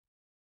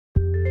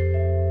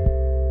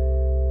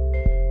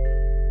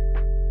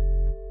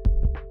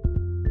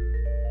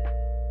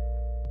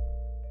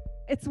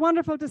It's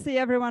wonderful to see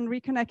everyone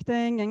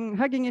reconnecting and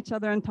hugging each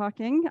other and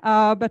talking,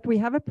 but we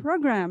have a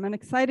program, an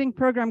exciting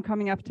program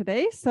coming up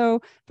today. So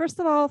first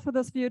of all, for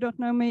those of you who don't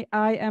know me,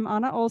 I am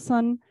Anna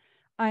Olsson.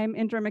 I'm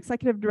Interim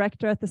Executive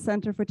Director at the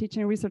Center for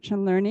Teaching, Research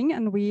and Learning,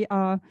 and we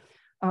all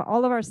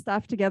of our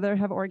staff together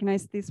have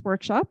organized these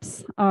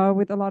workshops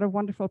with a lot of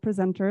wonderful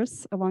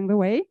presenters along the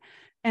way.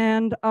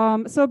 And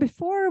so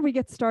before we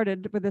get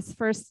started with this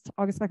first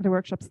August Faculty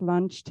Workshops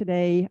lunch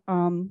today,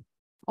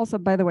 also,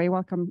 by the way,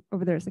 welcome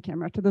over there is the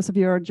camera. To those of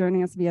you who are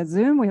joining us via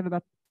Zoom, we have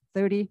about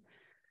 30,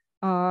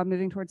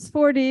 moving towards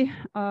 40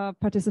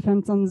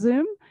 participants on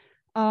Zoom.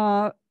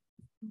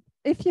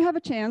 If you have a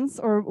chance,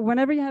 or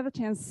whenever you have a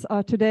chance,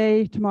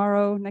 today,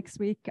 tomorrow, next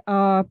week,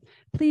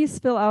 please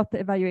fill out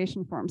the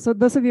evaluation form. So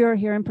those of you who are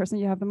here in person,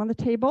 you have them on the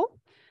table.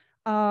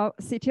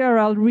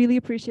 CTRL really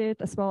appreciate,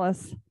 as well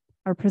as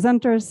our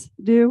presenters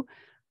do,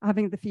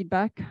 having the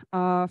feedback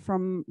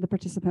from the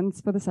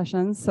participants for the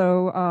session.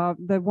 So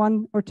the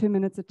 1 or 2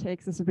 minutes it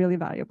takes is really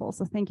valuable.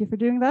 So thank you for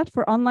doing that.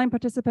 For online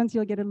participants,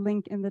 you'll get a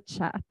link in the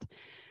chat.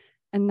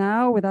 And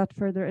now, without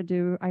further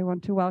ado, I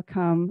want to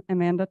welcome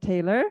Amanda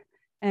Taylor.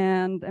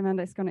 And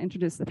Amanda is going to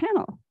introduce the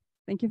panel.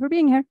 Thank you for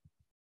being here.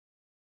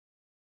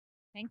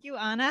 Thank you,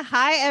 Anna.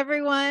 Hi,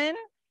 everyone.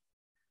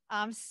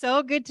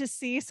 So good to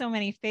see so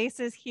many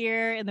faces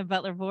here in the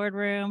Butler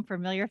boardroom,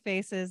 familiar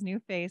faces,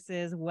 new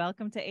faces.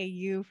 Welcome to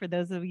AU for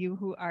those of you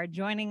who are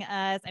joining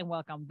us, and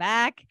welcome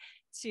back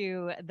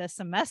to the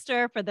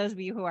semester for those of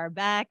you who are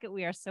back.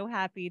 We are so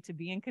happy to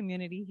be in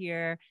community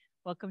here.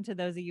 Welcome to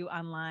those of you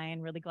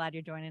online. Really glad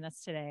you're joining us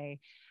today.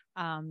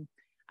 I'm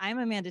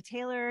Amanda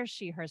Taylor,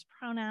 she, hers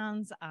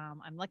pronouns.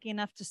 I'm lucky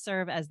enough to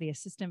serve as the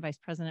Assistant Vice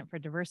President for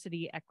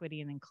Diversity, Equity,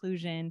 and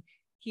Inclusion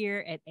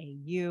here at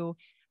AU.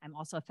 I'm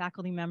also a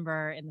faculty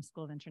member in the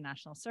School of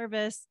International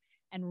Service,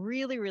 and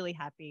really, really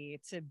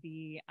happy to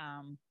be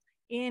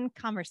in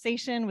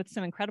conversation with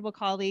some incredible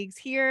colleagues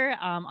here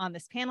on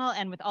this panel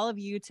and with all of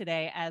you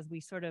today as we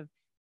sort of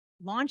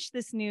launch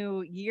this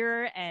new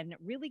year and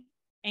really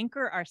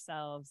anchor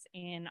ourselves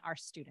in our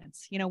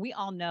students. You know, we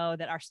all know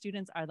that our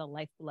students are the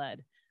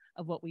lifeblood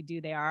of what we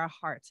do. They are our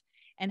heart.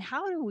 And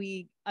how do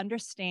we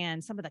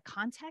understand some of the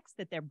context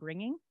that they're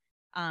bringing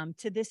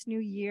to this new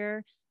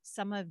year,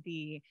 some of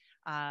the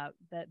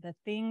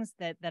things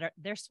that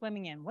they're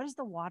swimming in? What is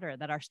the water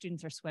that our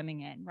students are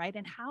swimming in, right?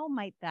 And how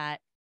might that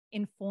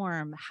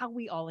inform how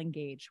we all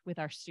engage with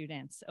our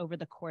students over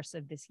the course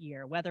of this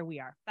year, whether we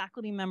are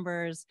faculty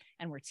members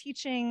and we're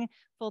teaching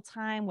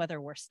full-time, whether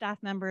we're staff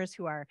members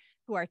who are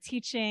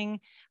teaching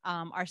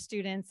our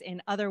students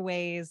in other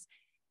ways.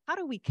 How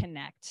do we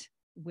connect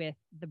with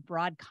the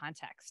broad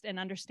context and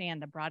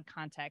understand the broad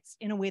context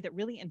in a way that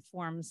really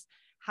informs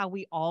how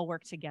we all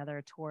work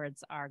together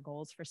towards our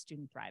goals for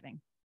student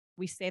thriving?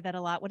 We say that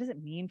a lot. What does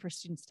it mean for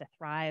students to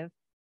thrive?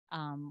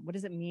 What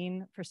does it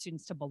mean for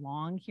students to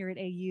belong here at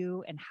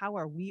AU? And how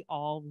are we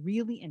all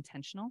really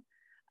intentional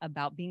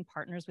about being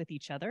partners with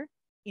each other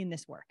in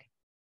this work,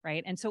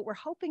 right? And so what we're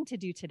hoping to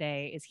do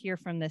today is hear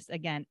from this,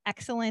 again,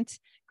 excellent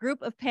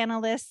group of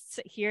panelists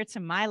here to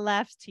my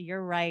left, to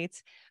your right,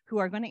 who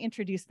are going to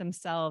introduce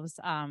themselves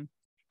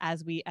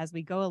as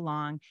we go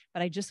along.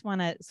 But I just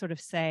want to sort of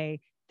say,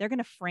 they're going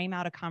to frame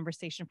out a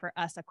conversation for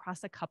us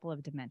across a couple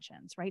of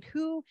dimensions, right?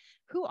 Who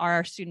are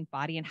our student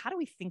body, and how do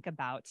we think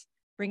about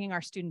bringing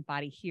our student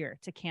body here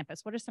to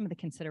campus? What are some of the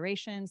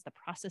considerations, the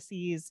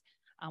processes?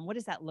 What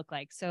does that look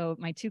like? So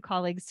my two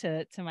colleagues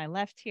to my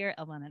left here,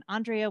 Evelyn and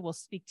Andrea, will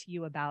speak to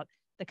you about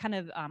the kind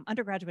of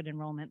undergraduate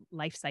enrollment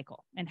life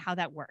cycle and how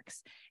that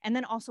works. And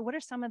then also, what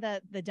are some of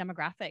the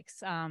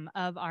demographics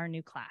of our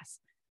new class?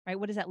 Right?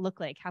 What does that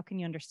look like? How can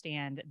you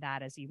understand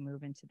that as you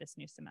move into this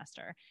new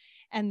semester?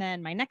 And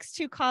then my next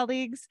two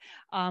colleagues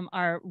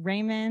are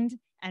Raymond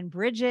and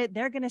Bridget.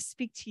 They're going to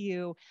speak to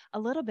you a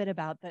little bit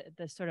about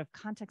the sort of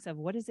context of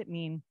what does it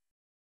mean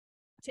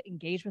to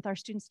engage with our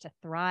students, to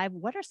thrive?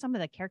 What are some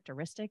of the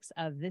characteristics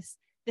of this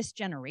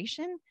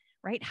generation?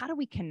 Right? How do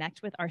we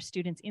connect with our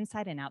students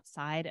inside and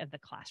outside of the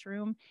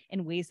classroom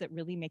in ways that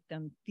really make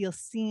them feel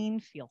seen,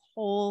 feel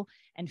whole,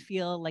 and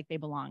feel like they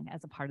belong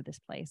as a part of this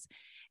place?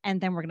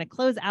 And then we're going to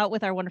close out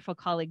with our wonderful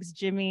colleagues,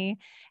 Jimmy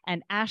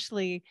and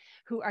Ashlie,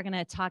 who are going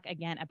to talk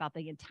again about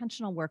the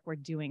intentional work we're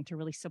doing to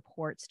really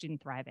support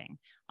student thriving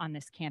on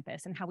this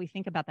campus and how we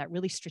think about that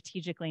really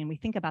strategically. And we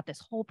think about this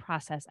whole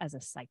process as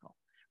a cycle,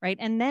 right?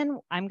 And then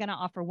I'm going to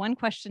offer one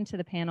question to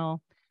the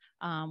panel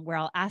where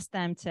I'll ask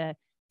them to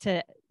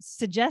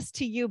suggest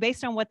to you,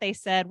 based on what they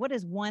said, what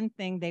is one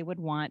thing they would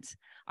want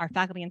our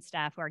faculty and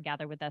staff who are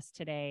gathered with us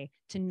today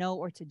to know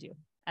or to do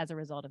as a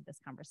result of this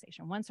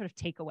conversation? One sort of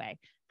takeaway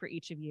for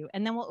each of you.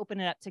 And then we'll open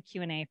it up to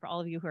Q&A for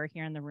all of you who are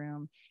here in the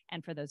room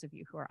and for those of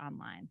you who are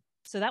online.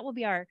 So that will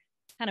be our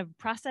kind of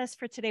process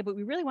for today, but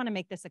we really want to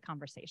make this a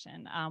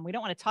conversation. We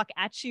don't want to talk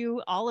at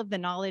you. All of the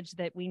knowledge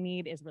that we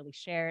need is really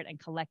shared and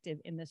collective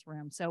in this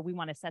room. So we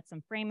want to set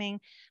some framing,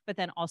 but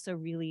then also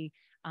really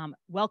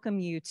welcome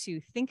you to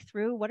think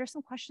through what are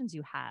some questions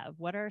you have?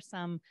 What are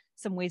some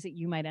ways that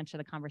you might enter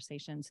the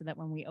conversation so that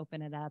when we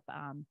open it up,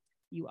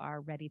 you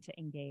are ready to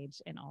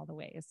engage in all the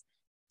ways.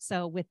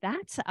 So with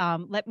that,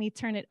 let me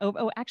turn it over.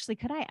 Oh, actually,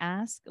 could I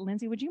ask,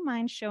 Lindsay, would you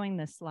mind showing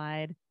this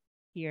slide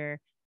here?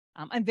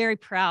 I'm very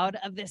proud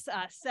of this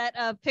set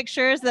of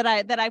pictures that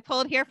I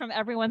pulled here from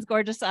everyone's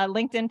gorgeous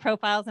LinkedIn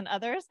profiles and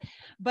others.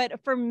 But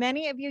for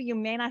many of you, you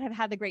may not have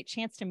had the great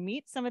chance to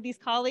meet some of these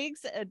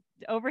colleagues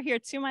over here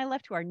to my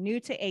left who are new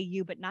to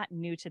AU, but not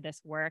new to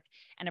this work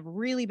and have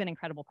really been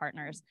incredible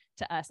partners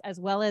to us, as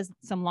well as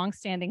some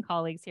longstanding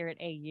colleagues here at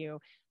AU.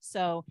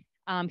 So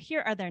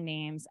here are their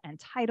names and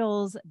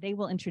titles. They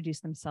will introduce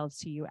themselves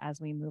to you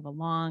as we move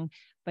along,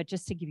 but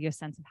just to give you a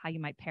sense of how you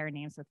might pair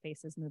names with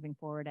faces moving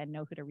forward and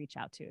know who to reach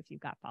out to if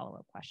you've got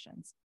follow-up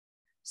questions.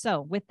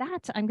 So with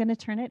that, I'm going to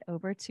turn it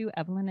over to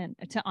Evelyn and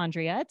to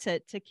Andrea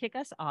to kick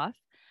us off.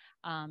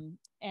 And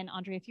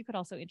Andrea, if you could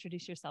also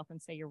introduce yourself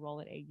and say your role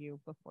at AU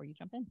before you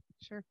jump in.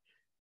 Sure.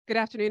 Good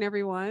afternoon,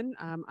 everyone.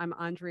 I'm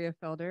Andrea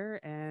Felder,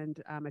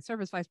 and I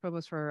serve as Vice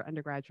Provost for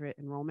Undergraduate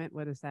Enrollment.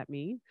 What does that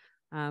mean?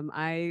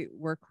 I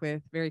work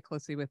very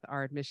closely with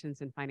our admissions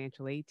and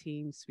financial aid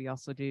teams. We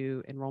also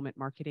do enrollment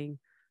marketing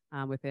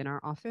within our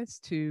office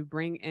to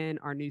bring in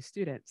our new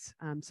students.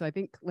 So I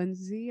think,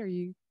 Lindsay, are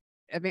you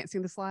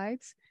advancing the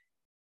slides?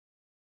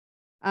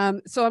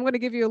 So I'm going to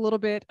give you a little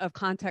bit of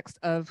context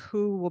of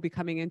who will be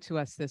coming into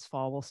us this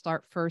fall. We'll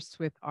start first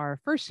with our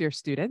first year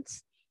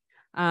students.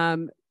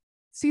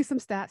 See some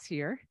stats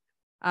here.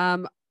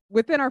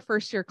 Within our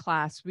first year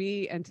class,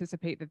 we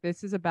anticipate that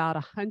this is about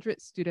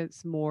 100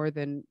 students more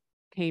than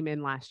came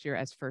in last year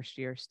as first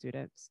year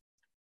students.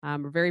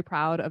 We're very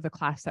proud of the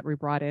class that we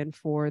brought in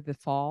for the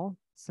fall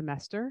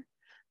semester.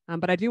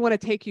 But I do want to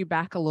take you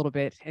back a little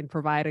bit and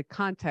provide a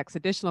context,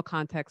 additional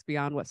context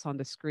beyond what's on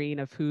the screen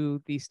of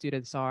who these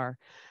students are.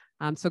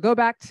 So go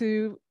back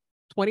to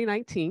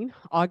 2019,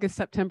 August,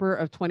 September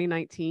of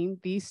 2019.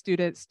 These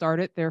students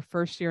started their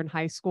first year in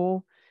high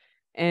school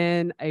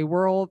in a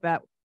world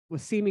that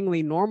was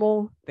seemingly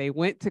normal. They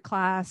went to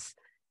class.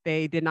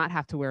 They did not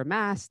have to wear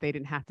masks. They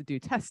didn't have to do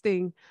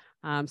testing.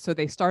 So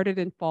they started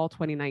in fall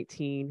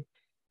 2019.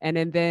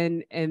 And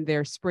then in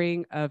their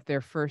spring of their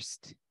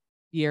first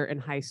year in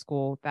high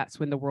school, that's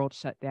when the world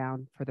shut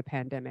down for the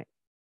pandemic.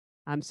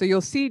 So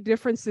you'll see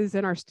differences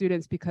in our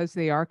students because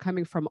they are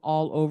coming from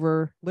all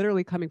over,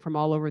 literally coming from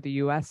all over the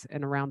US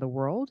and around the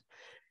world.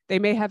 They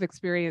may have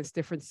experienced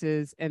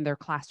differences in their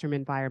classroom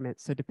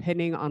environment. So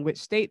depending on which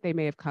state they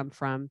may have come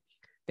from,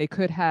 they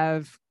could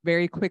have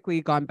very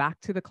quickly gone back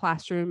to the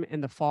classroom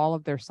in the fall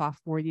of their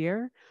sophomore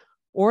year,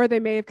 or they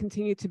may have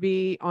continued to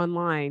be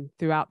online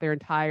throughout their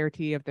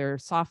entirety of their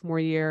sophomore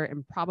year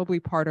and probably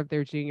part of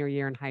their junior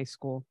year in high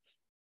school.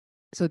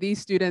 So these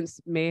students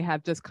may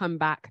have just come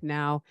back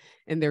now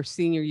in their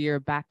senior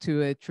year back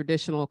to a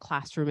traditional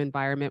classroom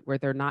environment where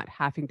they're not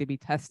having to be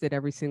tested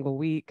every single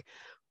week,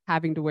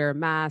 having to wear a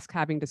mask,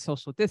 having to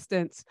social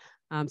distance.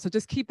 So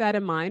just keep that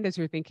in mind as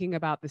you're thinking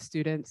about the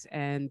students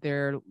and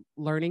their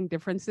learning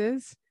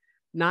differences,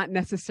 not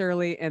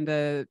necessarily in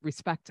the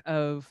respect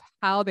of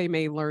how they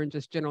may learn,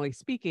 just generally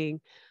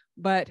speaking,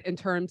 but in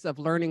terms of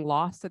learning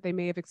loss that they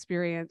may have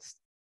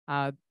experienced,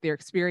 their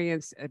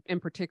experience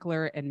in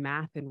particular in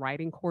math and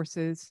writing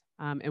courses,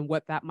 and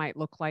what that might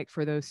look like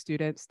for those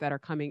students that are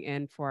coming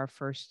in for our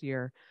first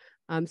year.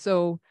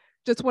 So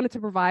just wanted to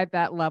provide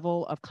that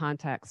level of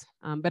context.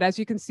 But as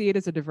you can see, it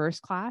is a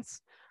diverse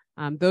class.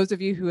 Those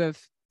of you who have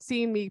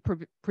seen me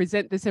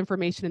present this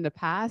information in the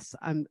past,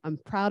 I'm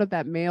proud of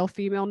that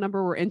male-female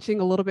number. We're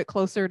inching a little bit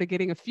closer to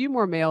getting a few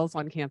more males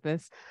on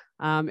campus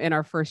in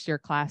our first year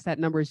class. That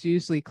number is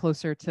usually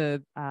closer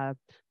to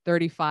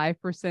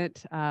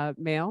 35%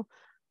 male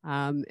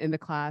in the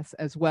class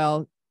as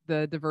well.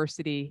 The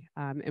diversity,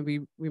 and we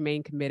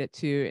remain committed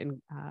to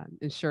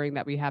ensuring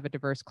that we have a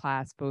diverse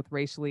class, both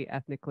racially,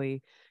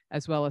 ethnically,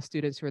 as well as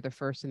students who are the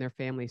first in their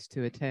families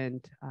to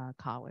attend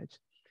college.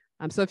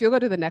 So if you'll go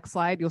to the next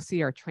slide, you'll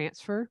see our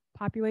transfer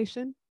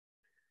population.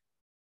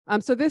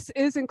 So this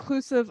is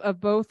inclusive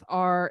of both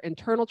our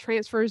internal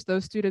transfers,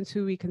 those students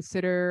who we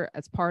consider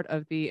as part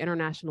of the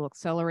International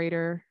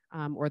Accelerator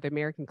or the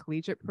American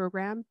Collegiate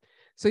Program.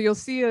 So you'll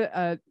see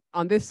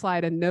on this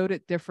slide a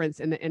noted difference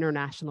in the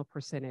international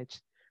percentage.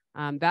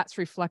 That's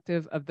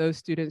reflective of those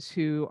students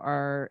who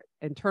are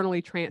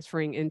internally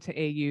transferring into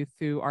AU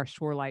through our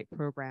Shorelight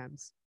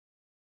programs.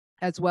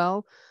 As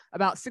well,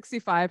 about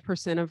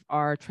 65% of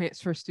our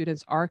transfer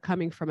students are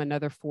coming from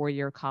another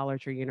four-year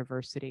college or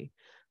university.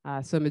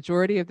 So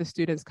majority of the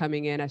students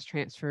coming in as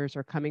transfers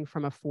are coming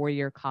from a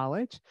four-year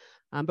college,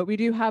 but we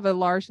do have a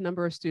large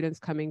number of students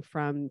coming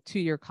from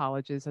two-year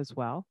colleges as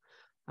well.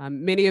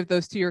 Many of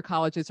those two-year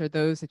colleges are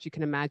those that you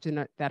can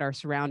imagine that are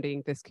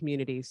surrounding this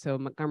community. So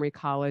Montgomery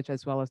College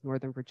as well as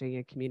Northern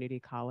Virginia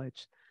Community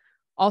College.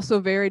 Also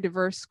very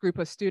diverse group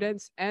of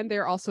students, and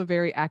they're also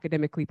very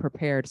academically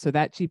prepared. So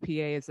that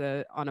GPA is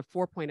on a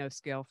 4.0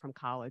 scale from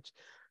college,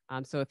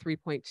 so a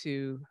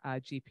 3.2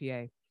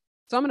 GPA.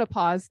 So I'm going to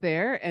pause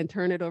there and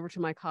turn it over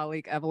to my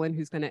colleague, Evelyn,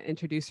 who's going to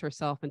introduce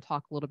herself and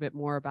talk a little bit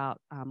more about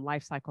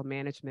life cycle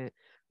management,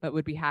 but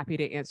would be happy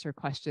to answer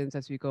questions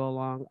as we go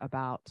along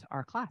about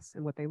our class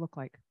and what they look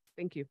like.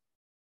 Thank you.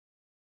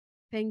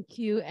 Thank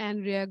you,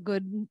 Andrea.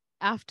 Good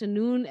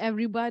afternoon,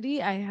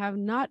 everybody. I have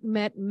not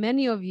met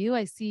many of you.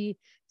 I see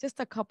just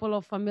a couple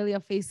of familiar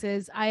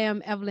faces. I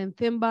am Evelyn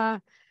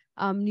Thimba,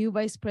 new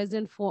Vice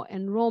President for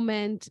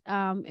Enrollment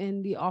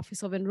in the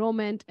Office of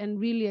Enrollment, and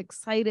really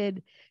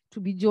excited to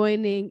be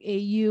joining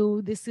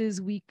AU. This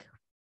is week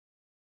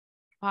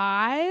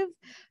 5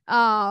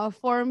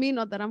 for me,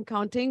 not that I'm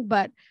counting,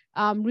 but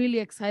I'm really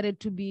excited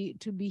to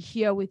be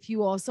here with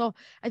you all. So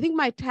I think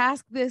my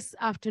task this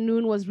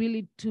afternoon was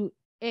really to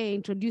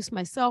introduce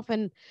myself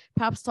and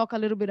perhaps talk a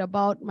little bit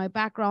about my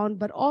background,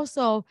 but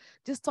also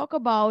just talk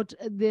about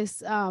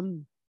this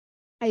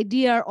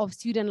idea of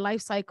student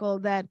life cycle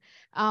that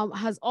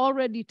has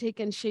already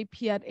taken shape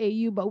here at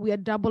AU, but we are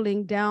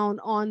doubling down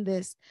on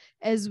this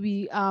as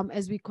we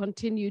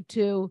continue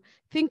to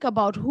think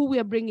about who we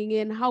are bringing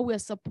in, how we are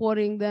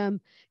supporting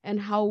them, and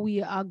how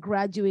we are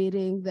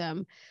graduating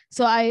them.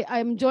 So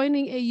I'm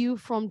joining AU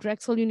from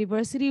Drexel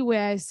University,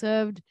 where I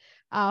served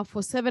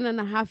for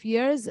 7.5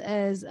 years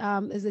as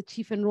a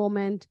chief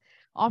enrollment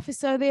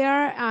officer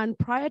there. And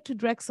prior to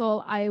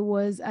Drexel, I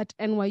was at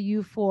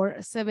NYU for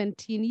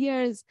 17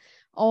 years,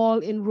 all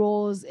in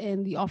roles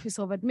in the Office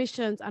of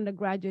Admissions,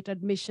 undergraduate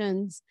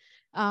admissions,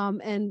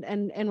 and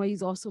NYU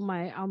is also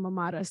my alma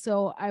mater.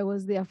 So I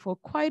was there for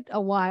quite a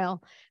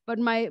while. But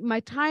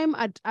my time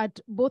at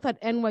both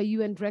at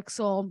NYU and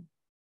Drexel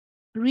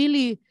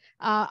really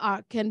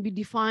can be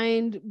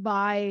defined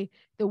by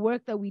the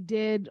work that we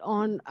did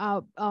on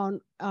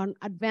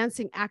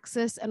advancing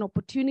access and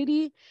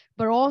opportunity,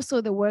 but also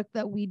the work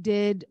that we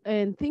did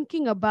in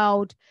thinking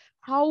about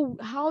how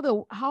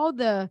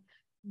the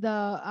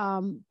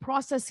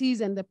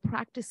processes and the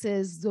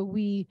practices that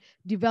we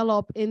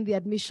develop in the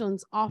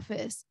admissions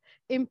office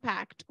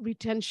impact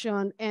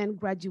retention and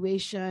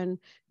graduation,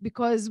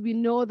 because we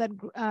know that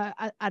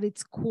at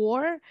its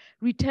core,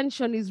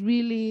 retention is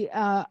really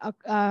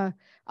a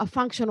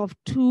function of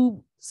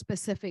 2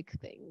 specific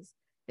things.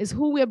 Is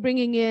who we're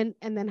bringing in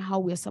and then how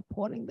we're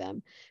supporting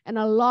them. And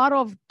a lot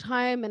of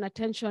time and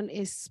attention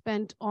is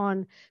spent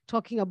on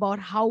talking about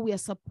how we are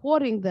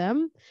supporting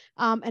them.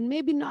 And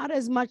maybe not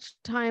as much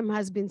time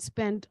has been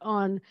spent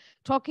on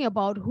talking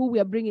about who we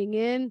are bringing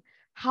in,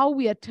 how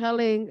we are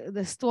telling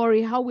the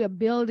story, how we are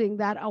building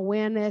that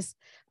awareness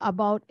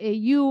about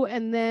AU,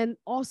 and then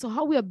also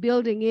how we are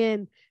building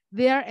in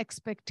their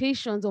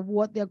expectations of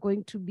what they're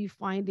going to be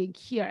finding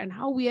here and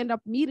how we end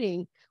up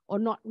meeting or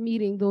not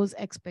meeting those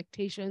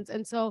expectations.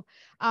 And so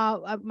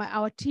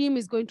our team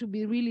is going to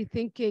be really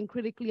thinking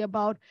critically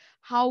about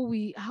how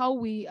we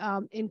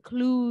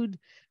include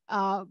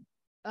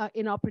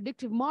in our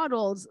predictive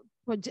models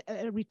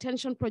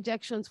retention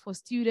projections for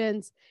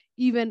students,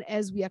 even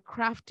as we are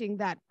crafting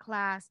that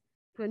class,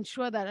 to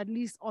ensure that at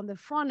least on the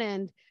front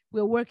end,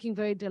 we're working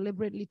very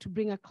deliberately to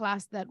bring a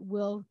class that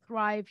will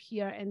thrive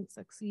here and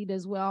succeed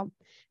as well.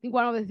 I think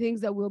one of the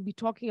things that we'll be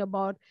talking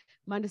about,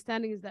 my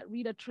understanding is that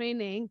reader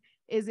training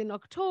is in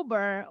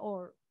October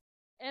or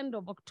end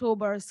of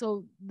October.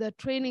 So the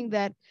training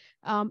that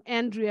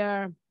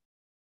Andrea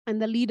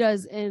and the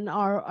leaders in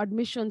our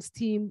admissions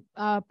team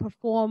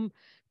perform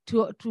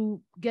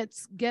to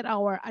get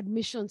our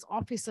admissions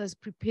officers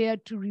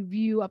prepared to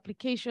review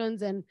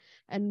applications and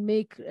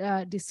make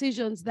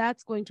decisions,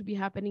 that's going to be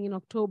happening in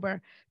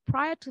October.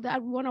 Prior to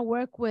that, we want to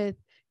work with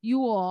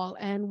you all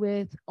and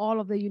with all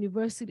of the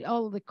university,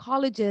 all of the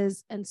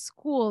colleges and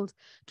schools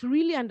to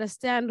really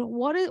understand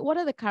what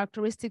are the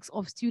characteristics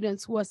of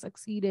students who are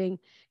succeeding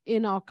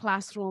in our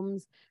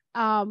classrooms.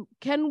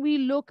 Can we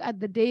look at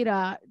the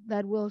data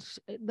that will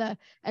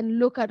and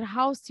look at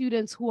how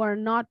students who are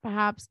not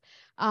perhaps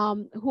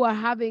who are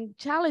having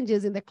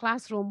challenges in the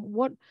classroom,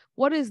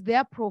 what is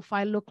their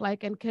profile look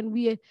like, and can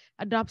we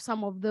adopt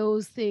some of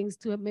those things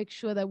to make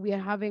sure that we are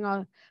having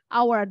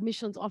our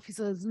admissions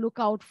officers look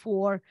out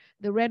for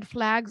the red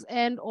flags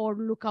and or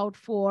look out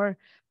for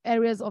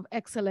areas of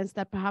excellence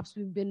that perhaps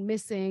we've been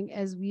missing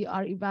as we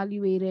are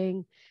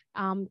evaluating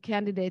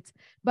candidates.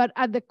 But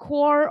at the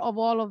core of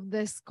all of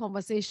this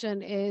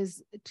conversation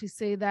is to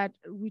say that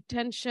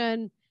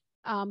retention,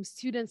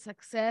 student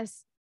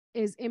success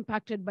is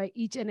impacted by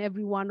each and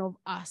every one of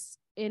us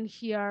in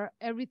here.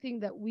 Everything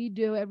that we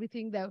do,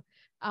 everything that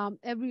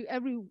every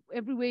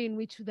way in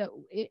which that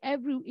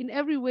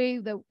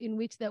in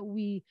which that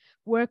we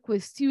work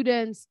with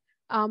students,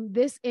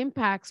 this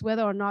impacts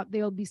whether or not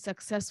they'll be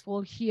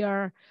successful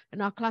here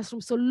in our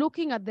classroom. So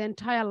looking at the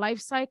entire life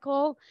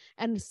cycle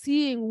and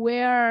seeing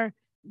where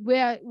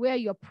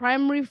your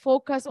primary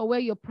focus or where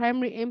your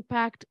primary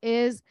impact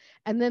is,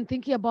 and then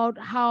thinking about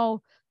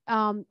how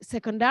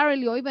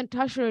secondarily or even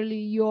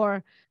tertiarily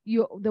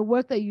the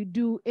work that you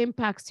do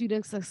impacts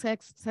student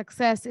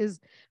success is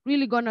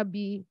really going to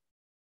be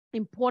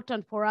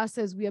important for us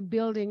as we are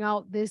building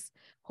out this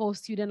whole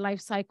student life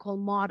cycle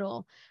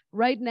model.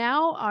 Right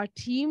now, our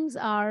teams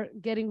are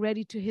getting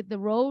ready to hit the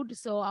road.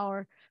 So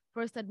our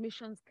first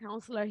admissions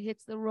counselor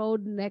hits the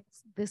road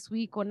this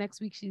week or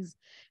next week. She's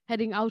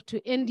heading out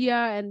to India,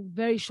 and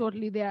very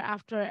shortly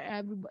thereafter,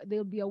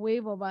 there'll be a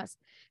wave of us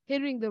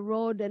hitting the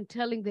road and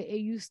telling the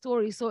AU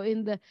story. So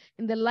in the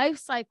life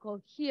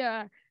cycle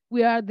here,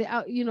 We are the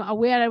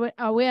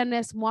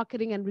awareness,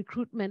 marketing, and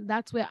recruitment.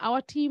 That's where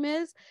our team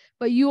is.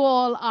 But you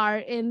all are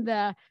in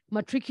the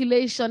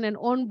matriculation and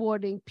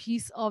onboarding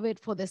piece of it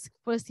for this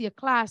first year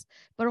class,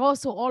 but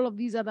also all of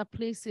these other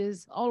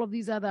places, all of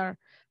these other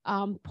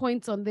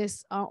points on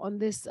this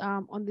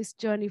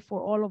journey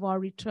for all of our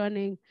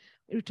returning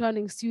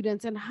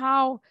students, and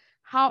how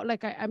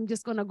like I'm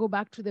just going to go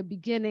back to the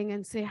beginning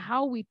and say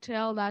how we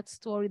tell that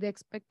story, the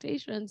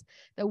expectations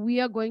that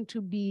we are going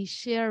to be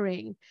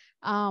sharing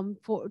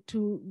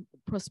to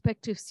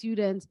prospective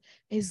students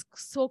is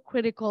so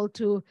critical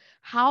to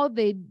how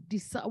they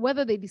decide,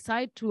 whether they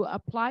decide to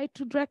apply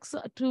to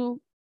Drexel to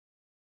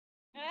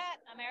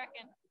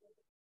American.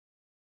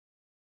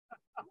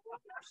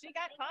 She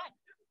got caught.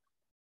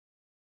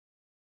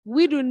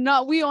 We do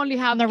not. We only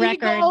have the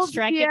record.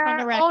 Strike here, it from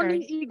the record.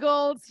 Only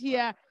Eagles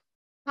here.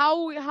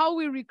 How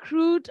we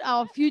recruit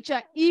our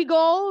future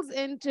Eagles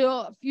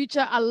into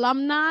future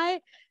alumni.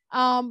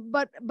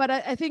 But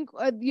I think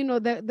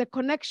the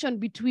connection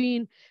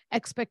between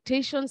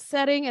expectation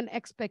setting and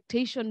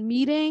expectation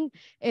meeting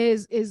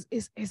is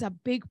a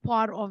big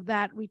part of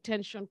that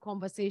retention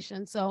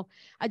conversation. So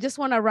I just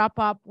want to wrap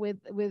up with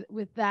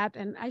that,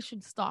 and I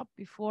should stop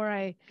before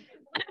I.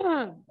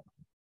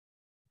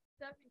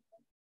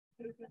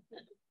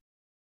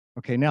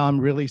 Okay, now I'm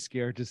really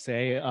scared to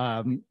say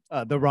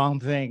the wrong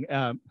thing.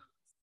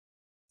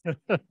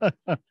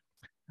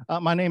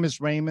 My name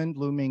is Raymond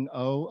Looming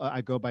O.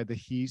 I go by the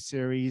He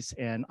series,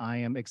 and I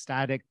am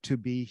ecstatic to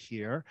be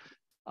here.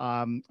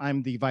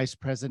 I'm the Vice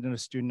President of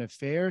Student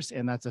Affairs,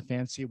 and that's a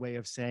fancy way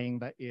of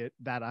saying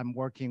that I'm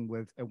working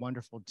with a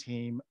wonderful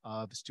team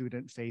of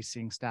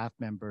student-facing staff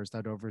members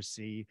that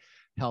oversee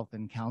health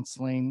and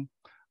counseling,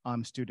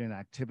 student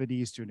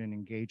activities, student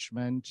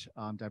engagement,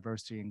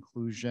 diversity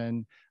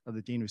inclusion,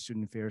 the Dean of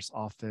Student Affairs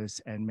office,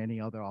 and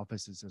many other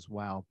offices as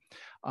well.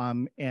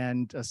 Some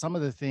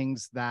of the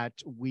things that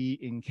we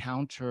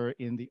encounter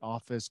in the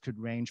office could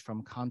range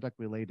from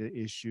conduct-related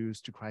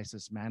issues to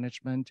crisis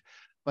management.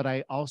 But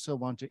I also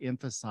want to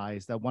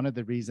emphasize that one of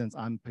the reasons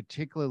I'm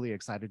particularly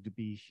excited to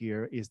be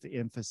here is the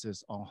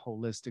emphasis on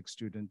holistic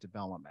student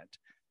development.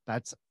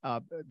 That's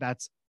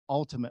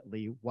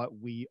ultimately what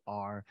we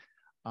are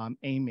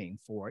aiming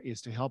for,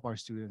 is to help our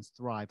students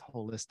thrive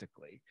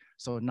holistically.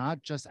 So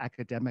not just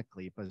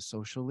academically, but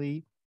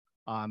socially,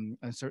 and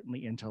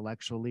certainly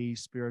intellectually,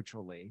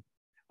 spiritually,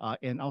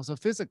 and also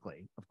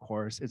physically, of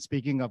course. And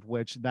speaking of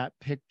which, that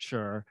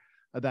picture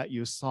that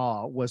you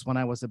saw was when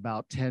I was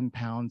about 10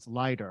 pounds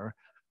lighter,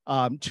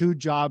 2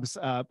 jobs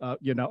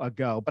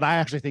ago. But I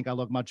actually think I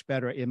look much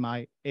better in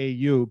my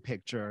AU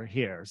picture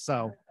here.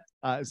 So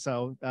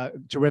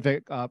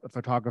terrific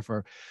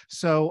photographer.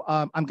 So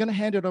I'm going to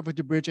hand it over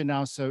to Bridget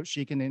now so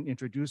she can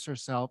introduce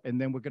herself, and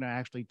then we're going to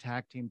actually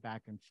tag team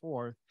back and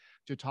forth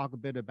to talk a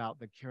bit about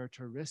the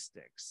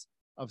characteristics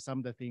of some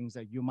of the things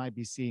that you might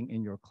be seeing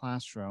in your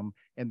classroom.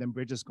 And then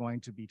Bridget's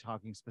going to be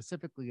talking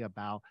specifically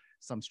about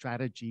some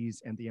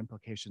strategies and the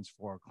implications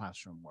for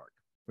classroom work.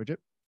 Bridget?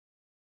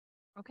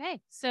 Okay,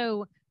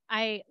 so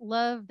I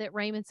love that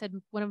Raymond said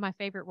one of my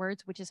favorite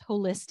words, which is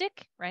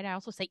holistic, right? I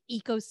also say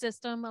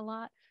ecosystem a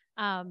lot.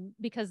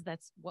 Because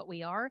that's what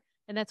we are.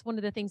 And that's one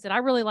of the things that I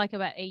really like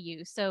about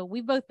AU. So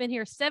we've both been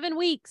here 7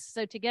 weeks.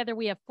 So together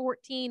we have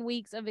 14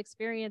 weeks of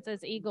experience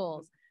as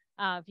Eagles,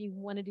 if you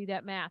want to do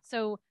that math.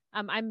 So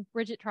I'm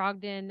Bridget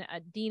Trogden,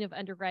 Dean of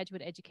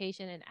Undergraduate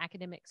Education and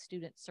Academic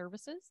Student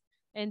Services.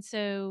 And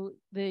so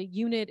the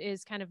unit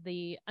is kind of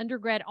the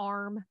undergrad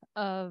arm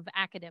of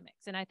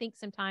academics. And I think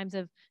sometimes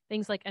of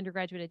things like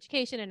undergraduate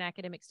education and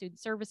academic student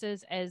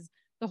services as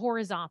the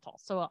horizontal.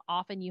 So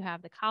often you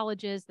have the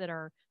colleges that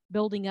are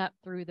building up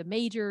through the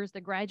majors,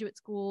 the graduate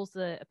schools,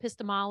 the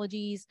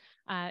epistemologies,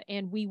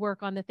 and we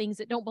work on the things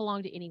that don't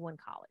belong to any one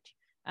college.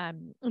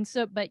 And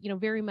so, but,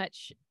 very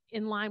much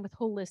in line with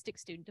holistic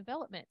student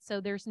development.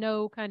 So there's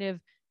no kind of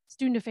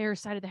student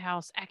affairs side of the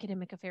house,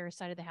 academic affairs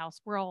side of the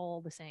house. We're all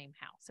the same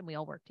house and we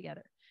all work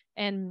together.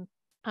 And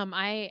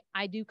I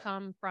do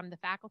come from the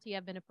faculty.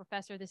 I've been a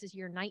professor. This is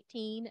year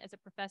 19 as a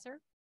professor.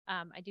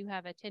 I do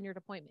have a tenured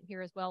appointment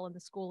here as well in the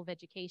School of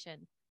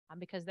Education.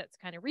 Because that's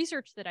kind of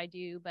research that I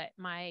do, but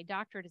my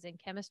doctorate is in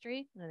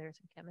chemistry. There's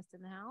some chemists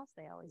in the house.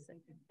 They always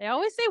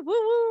say woo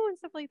woo and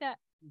stuff like that.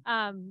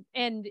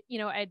 And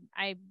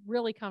I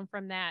really come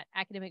from that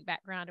academic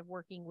background of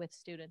working with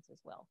students as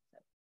well. So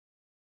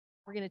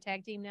we're going to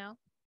tag team now.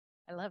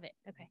 I love it.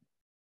 Okay.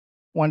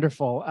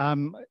 Wonderful.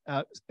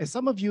 As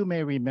some of you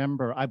may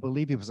remember, I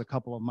believe it was a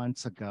couple of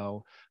months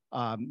ago,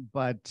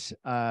 but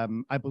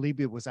I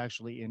believe it was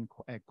actually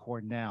at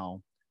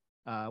Cornell.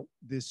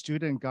 The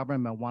student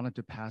government wanted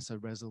to pass a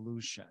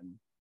resolution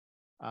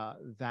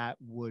that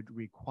would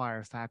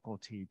require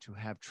faculty to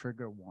have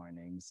trigger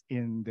warnings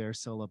in their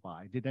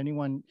syllabi. Did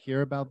anyone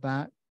hear about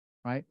that?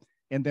 Right?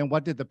 And then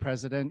what did the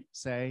president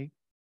say?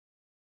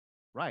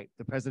 right.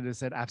 The president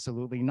said,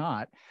 absolutely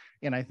not.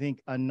 And I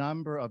think a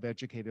number of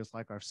educators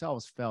like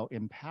ourselves felt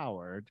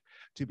empowered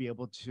to be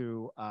able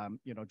to,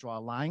 draw a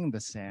line in the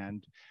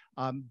sand.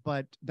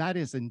 But that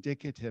is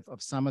indicative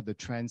of some of the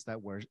trends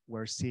that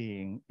we're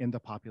seeing in the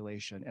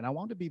population. And I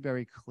want to be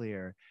very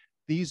clear,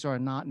 these are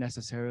not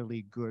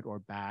necessarily good or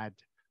bad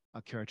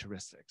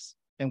characteristics.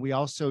 And we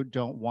also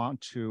don't want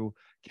to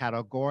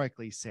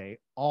categorically say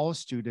all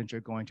students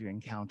are going to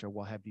encounter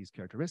will have these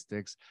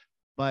characteristics.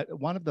 But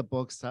one of the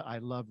books that I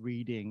love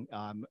reading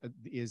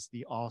is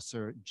the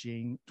author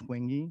Jean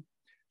Twenge.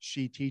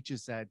 She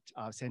teaches at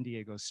San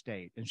Diego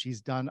State, and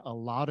she's done a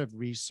lot of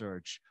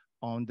research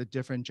on the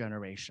different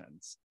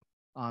generations.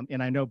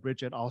 And I know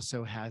Bridget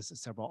also has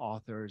several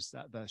authors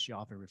that she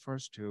often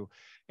refers to.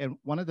 And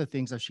one of the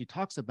things that she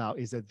talks about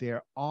is that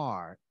there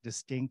are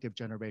distinctive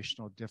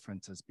generational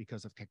differences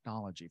because of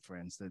technology, for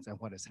instance, and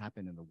what has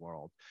happened in the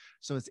world.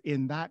 So it's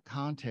in that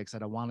context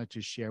that I wanted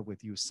to share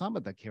with you some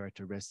of the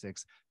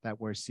characteristics that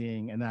we're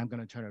seeing. And then I'm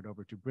going to turn it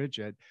over to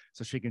Bridget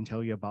so she can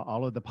tell you about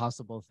all of the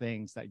possible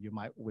things that you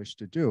might wish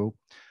to do.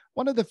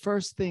 One of the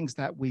first things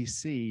that we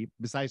see,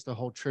 besides the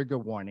whole trigger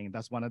warning,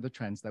 that's one of the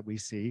trends that we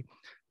see,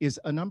 is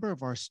a number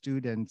of our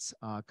students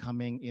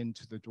coming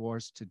into the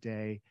doors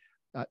today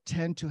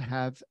tend to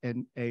have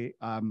an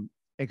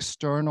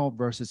external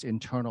versus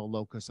internal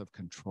locus of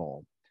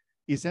control.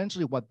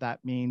 Essentially, what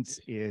that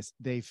means is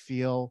they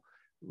feel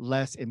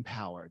less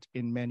empowered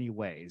in many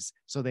ways.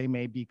 So they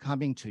may be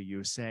coming to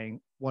you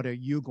saying, what are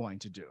you going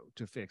to do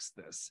to fix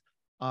this?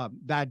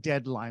 That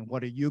deadline,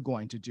 what are you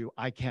going to do?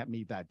 I can't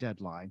meet that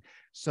deadline.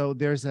 So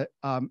there's at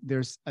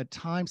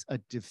times a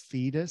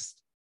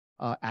defeatist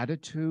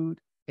attitude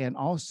and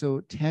also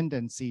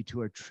tendency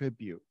to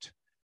attribute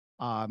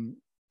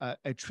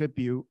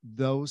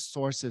those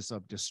sources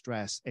of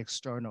distress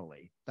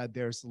externally, that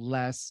there's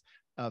less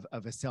of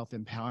a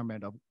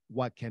self-empowerment of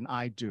what can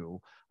I do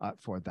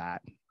for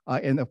that.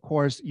 And of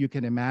course, you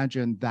can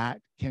imagine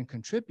that can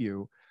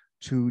contribute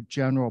to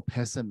general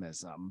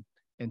pessimism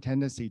and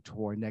tendency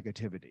toward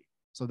negativity.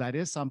 So that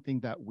is something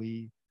that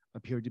we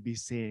appear to be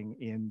seeing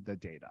in the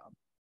data.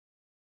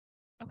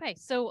 Okay,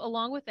 so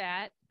along with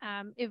that,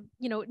 if,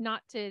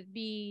 not to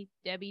be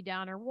Debbie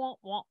Downer,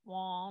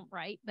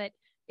 right? But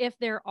if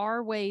there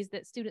are ways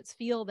that students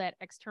feel that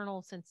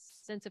external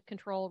sense of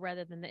control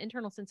rather than the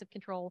internal sense of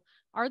control,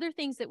 are there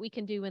things that we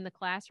can do in the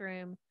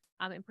classroom,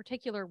 in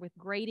particular with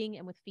grading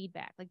and with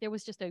feedback? Like there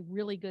was just a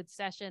really good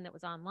session that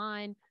was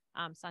online.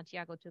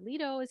 Santiago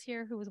Toledo is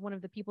here, who was one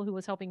of the people who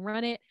was helping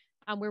run it.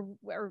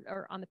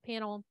 We're on the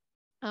panel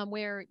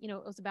where,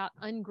 it was about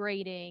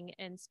ungrading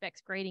and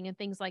specs grading and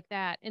things like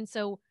that. And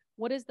so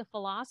what is the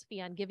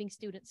philosophy on giving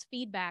students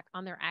feedback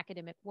on their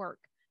academic work?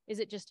 Is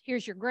it just,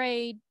 here's your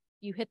grade,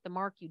 you hit the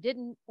mark, you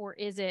didn't, or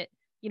is it,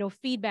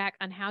 feedback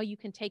on how you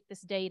can take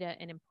this data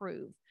and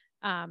improve,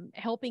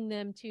 helping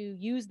them to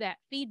use that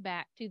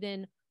feedback to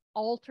then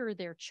alter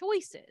their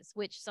choices,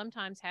 which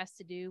sometimes has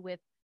to do with,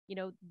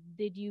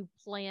 did you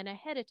plan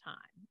ahead of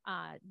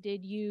time?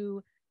 Did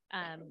you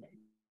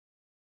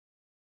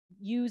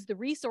use the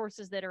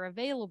resources that are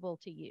available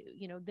to you?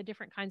 The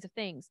different kinds of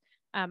things.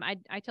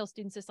 I tell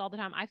students this all the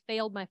time. I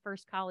failed my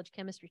first college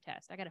chemistry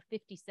test. I got a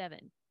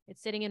 57.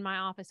 It's sitting in my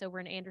office over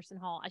in Anderson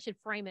Hall. I should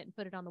frame it and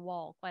put it on the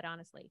wall, quite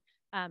honestly.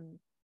 And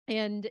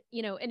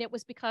it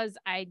was because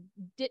I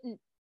didn't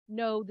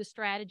know the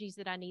strategies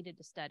that I needed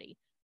to study.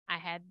 I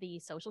had the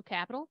social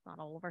capital, not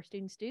all of our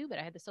students do, but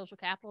I had the social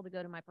capital to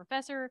go to my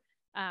professor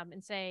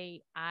and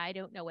say, I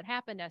don't know what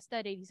happened. I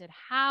studied. He said,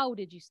 how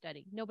did you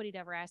study? Nobody had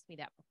ever asked me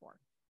that before.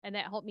 And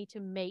that helped me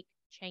to make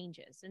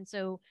changes. And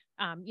so,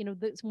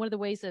 that's one of the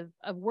ways of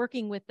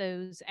working with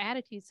those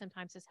attitudes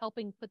sometimes is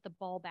helping put the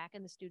ball back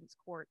in the student's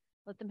court,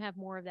 let them have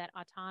more of that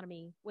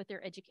autonomy with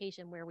their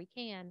education where we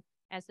can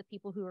as the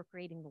people who are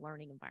creating the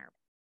learning environment.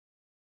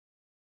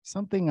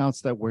 Something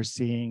else that we're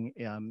seeing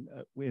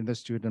in the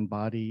student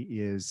body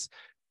is,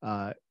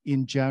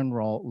 in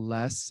general,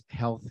 less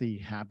healthy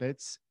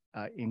habits,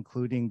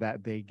 including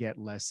that they get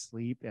less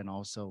sleep and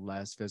also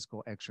less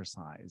physical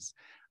exercise.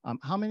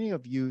 How many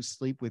of you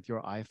sleep with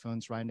your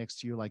iPhones right next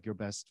to you, like your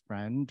best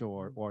friend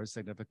or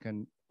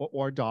significant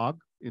or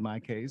dog, in my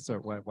case, or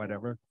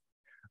whatever?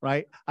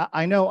 Right?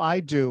 I know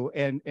I do,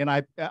 and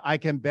I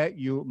can bet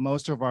you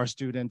most of our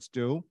students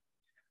do.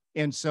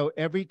 And so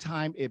every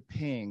time it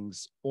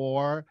pings,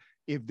 or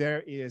if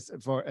there is,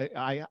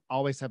 I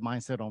always have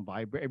mine set on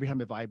vibrate. Every time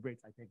it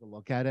vibrates, I take a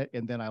look at it,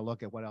 and then I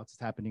look at what else is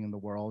happening in the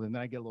world, and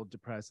then I get a little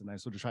depressed, and I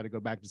sort of try to go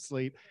back to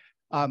sleep.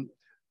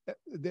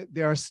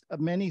 There are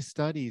many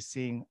studies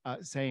saying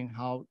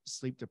how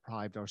sleep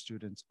deprived our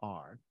students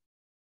are,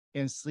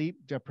 and sleep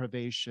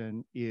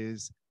deprivation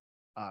is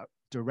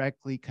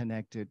directly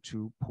connected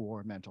to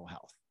poor mental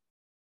health.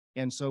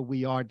 And so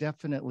we are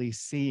definitely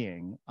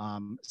seeing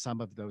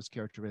some of those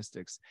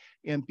characteristics.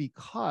 And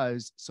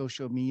because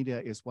social media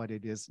is what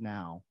it is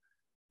now,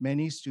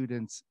 many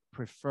students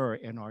prefer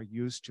and are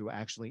used to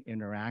actually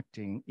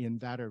interacting in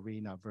that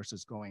arena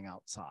versus going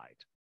outside.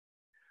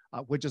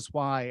 which is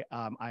why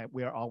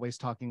we are always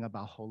talking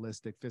about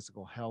holistic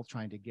physical health,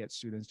 trying to get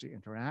students to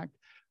interact.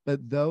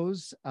 But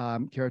those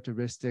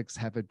characteristics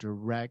have a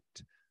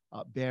direct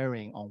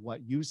bearing on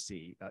what you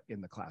see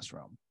in the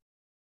classroom.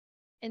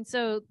 And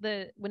so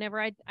whenever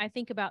I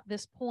think about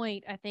this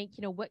point, I think,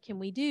 what can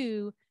we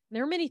do? And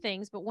there are many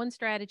things, but one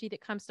strategy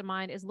that comes to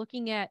mind is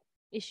looking at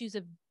issues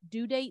of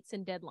due dates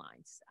and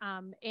deadlines.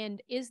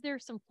 And is there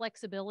some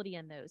flexibility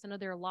in those? I know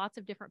there are lots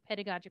of different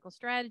pedagogical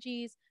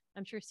strategies.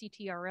 I'm sure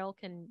CTRL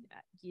can,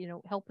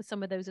 help with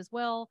some of those as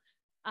well.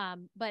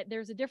 But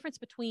there's a difference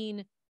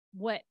between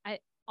what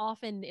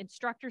often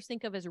instructors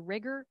think of as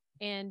rigor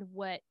and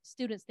what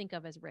students think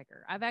of as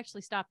rigor. I've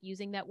actually stopped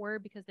using that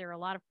word because there are a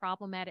lot of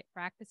problematic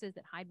practices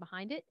that hide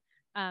behind it.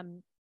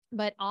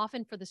 But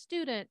often for the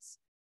students,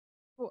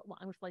 well,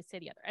 I would say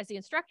the other. As the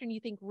instructor, and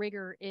you think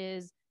rigor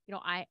is,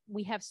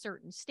 we have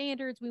certain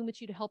standards. We want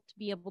you to help to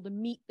be able to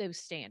meet those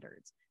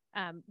standards.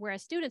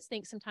 Whereas students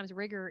think sometimes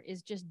rigor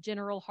is just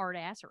general hard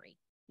assery,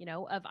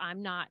 of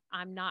I'm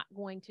not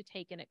going to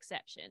take an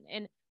exception.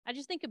 And I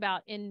just think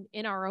about in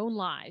our own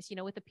lives,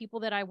 with the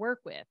people that I work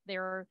with,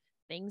 there are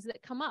things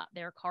that come up.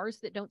 There are cars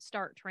that don't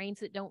start, trains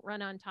that don't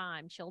run on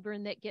time,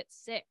 children that get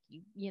sick,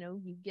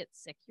 you get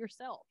sick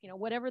yourself,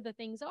 whatever the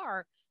things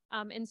are.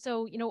 And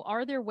so,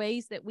 are there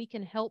ways that we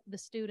can help the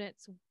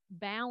students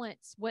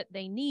balance what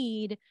they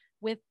need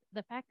with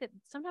the fact that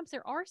sometimes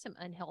there are some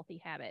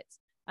unhealthy habits?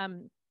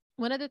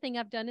 One other thing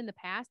I've done in the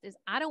past is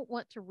I don't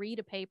want to read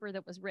a paper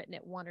that was written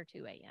at 1 or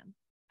 2 a.m.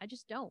 I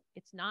just don't.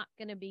 It's not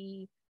going to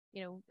be,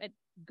 at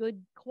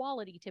good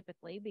quality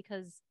typically,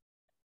 because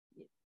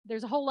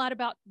there's a whole lot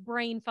about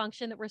brain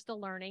function that we're still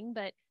learning.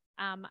 But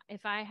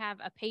if I have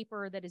a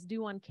paper that is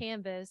due on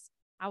Canvas,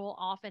 I will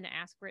often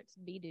ask for it to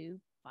be due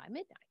by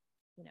midnight,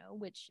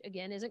 which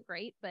again isn't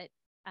great, but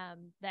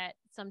that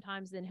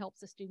sometimes then helps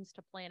the students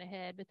to plan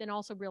ahead, but then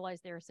also realize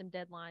there are some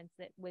deadlines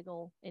that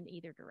wiggle in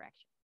either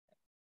direction.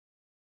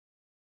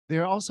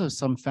 There are also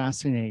some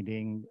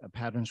fascinating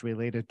patterns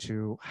related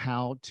to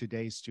how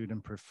today's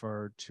students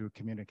prefer to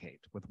communicate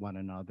with one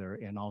another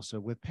and also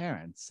with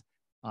parents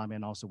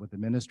and also with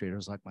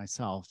administrators like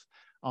myself.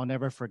 I'll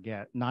never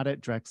forget, not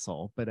at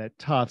Drexel, but at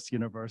Tufts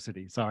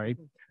University, sorry.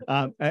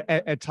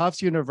 At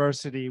Tufts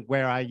University,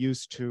 where I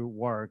used to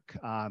work,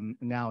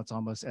 now it's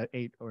almost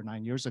 8 or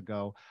 9 years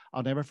ago,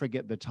 I'll never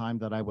forget the time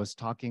that I was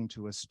talking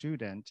to a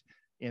student,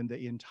 and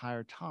the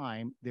entire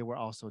time they were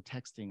also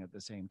texting at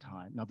the same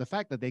time. Now, the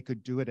fact that they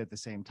could do it at the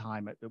same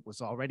time, it was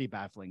already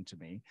baffling to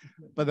me.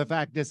 But the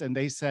fact is, and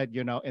they said,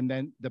 and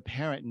then the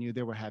parent knew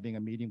they were having a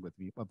meeting with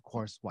me. Of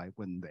course, why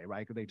wouldn't they, right?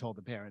 Because they told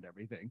the parent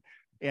everything.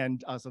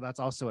 And so that's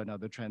also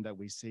another trend that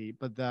we see.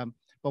 But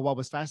what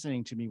was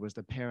fascinating to me was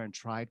the parent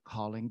tried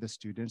calling the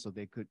student so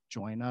they could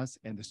join us,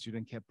 and the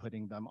student kept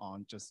putting them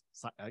on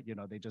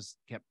they just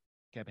kept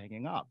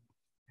hanging up.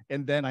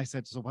 And then I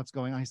said, so what's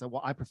going on? He said,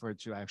 well, I prefer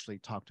to actually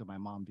talk to my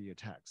mom via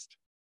text.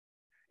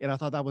 And I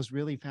thought that was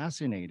really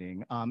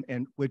fascinating,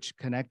 and which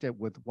connected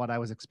with what I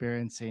was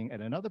experiencing at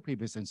another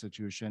previous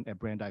institution at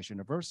Brandeis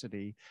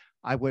University.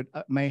 I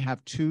may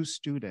have 2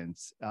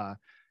 students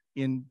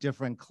in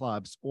different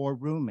clubs or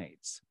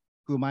roommates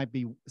who might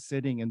be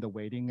sitting in the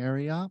waiting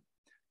area,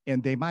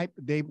 and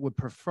they would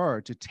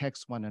prefer to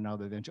text one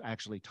another than to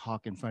actually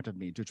talk in front of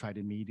me to try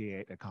to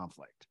mediate a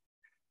conflict.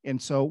 And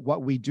so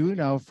what we do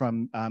know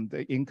from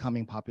the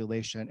incoming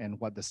population and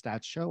what the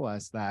stats show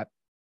us, that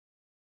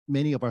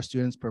many of our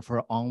students prefer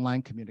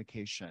online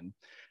communication.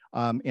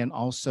 And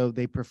also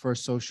they prefer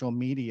social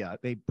media.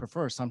 They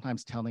prefer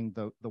sometimes telling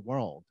the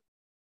world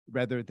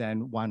rather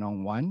than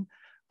one-on-one.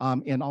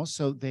 And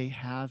also they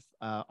have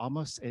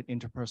almost an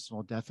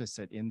interpersonal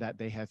deficit in that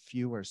they have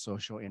fewer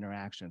social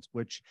interactions,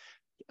 which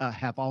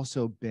have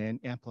also been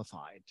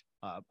amplified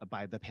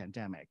by the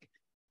pandemic.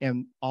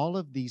 And all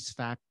of these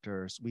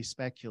factors, we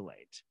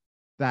speculate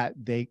that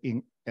they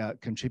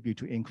contribute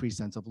to increased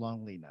sense of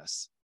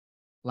loneliness,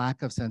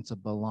 lack of sense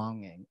of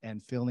belonging,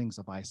 and feelings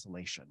of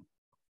isolation.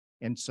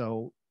 And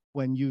so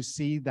when you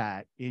see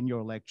that in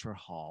your lecture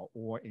hall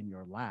or in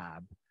your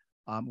lab,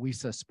 we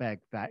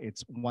suspect that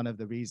it's one of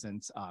the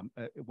reasons,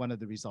 one of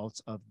the results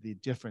of the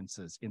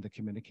differences in the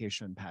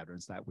communication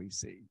patterns that we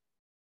see.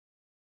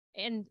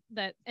 And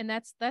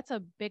that's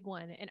a big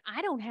one. And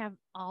I don't have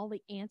all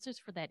the answers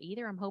for that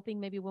either. I'm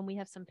hoping maybe when we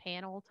have some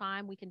panel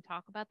time, we can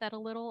talk about that a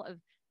little, of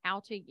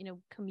how to,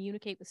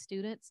 communicate with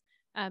students.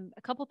 A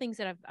couple things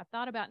that I've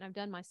thought about and I've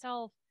done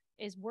myself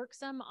is work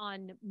some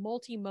on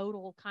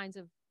multimodal kinds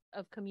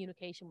of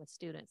communication with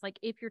students. Like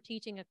if you're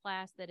teaching a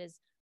class that is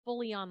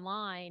fully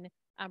online,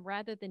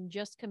 rather than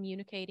just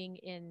communicating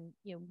in,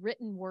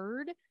 written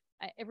word,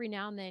 every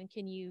now and then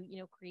can you,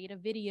 create a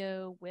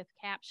video with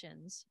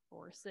captions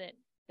or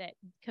that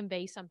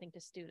convey something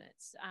to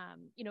students.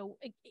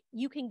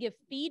 You can give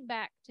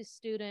feedback to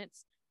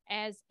students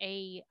as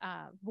a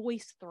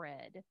voice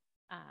thread,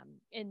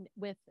 and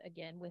with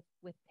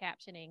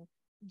captioning,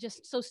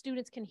 just so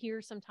students can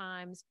hear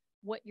sometimes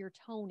what your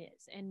tone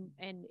is, and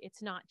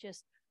it's not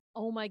just,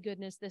 oh my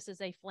goodness, this is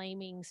a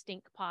flaming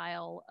stink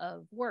pile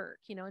of work.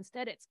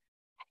 Instead it's,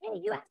 hey,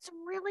 you have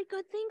some really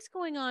good things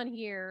going on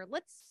here.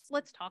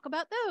 Let's talk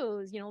about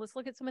those. Let's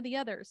look at some of the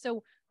others.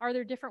 So are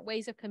there different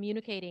ways of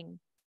communicating?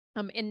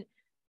 And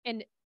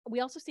we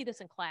also see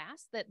this in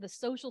class, that the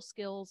social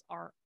skills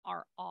are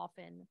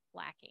often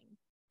lacking.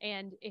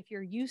 And if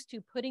you're used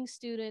to putting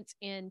students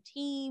in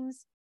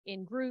teams,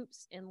 in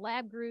groups, in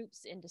lab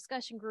groups, in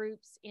discussion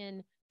groups,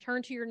 in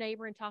turn to your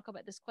neighbor and talk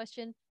about this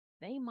question,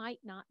 they might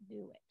not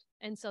do it.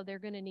 And so they're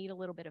going to need a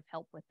little bit of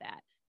help with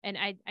that. And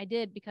I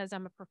did, because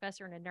I'm a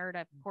professor and a nerd,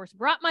 I, of course,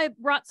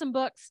 brought some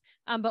books.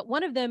 But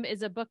one of them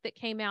is a book that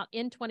came out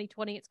in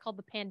 2020. It's called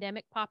The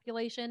Pandemic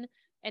Population.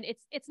 And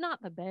it's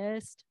not the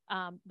best,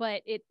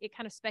 but it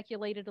kind of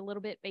speculated a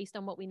little bit based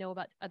on what we know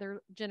about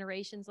other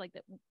generations like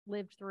that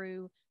lived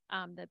through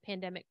the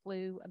pandemic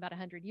flu about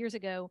 100 years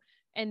ago.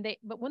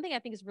 But one thing I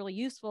think is really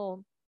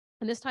useful,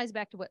 and this ties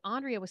back to what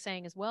Andrea was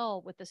saying as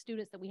well, with the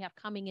students that we have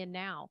coming in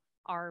now,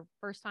 our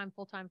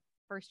full-time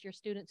first year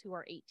students who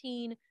are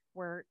 18,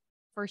 were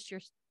first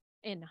years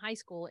in high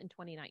school in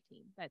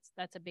 2019.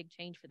 That's a big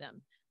change for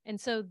them. And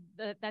so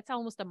that's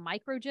almost a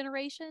micro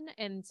generation.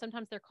 And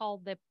sometimes they're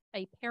called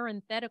a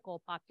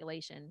parenthetical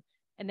population,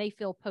 and they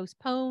feel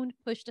postponed,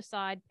 pushed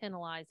aside,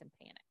 penalized, and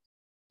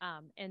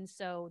panicked. And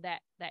so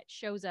that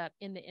shows up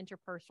in the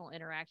interpersonal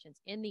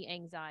interactions, in the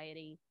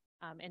anxiety.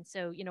 And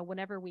so,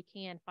 whenever we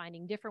can,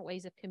 finding different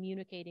ways of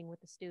communicating with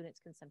the students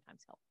can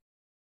sometimes help.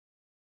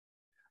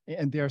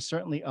 And there are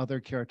certainly other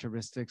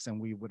characteristics, and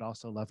we would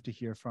also love to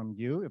hear from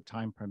you if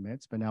time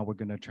permits. But now we're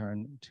going to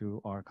turn to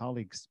our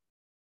colleagues.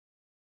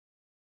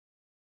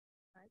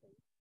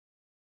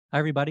 Hi,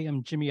 everybody.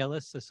 I'm Jimmy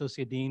Ellis,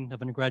 Associate Dean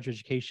of Undergraduate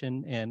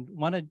Education, and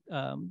want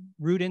to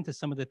root into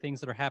some of the things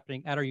that are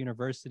happening at our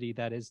university,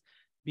 that is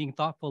being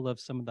thoughtful of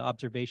some of the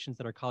observations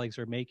that our colleagues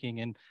are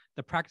making and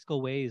the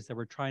practical ways that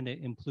we're trying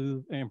to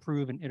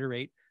improve and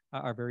iterate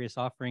our various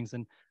offerings.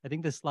 And I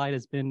think this slide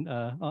has been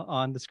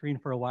on the screen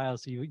for a while,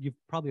 so you've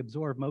probably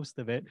absorbed most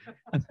of it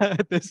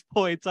at this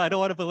point, so I don't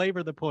want to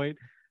belabor the point.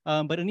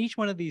 But in each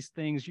one of these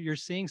things, you're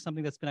seeing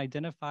something that's been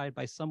identified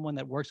by someone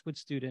that works with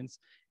students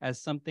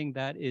as something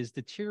that is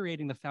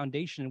deteriorating the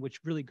foundation in which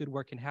really good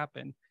work can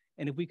happen.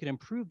 And if we could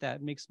improve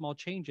that, make small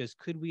changes,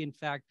 could we in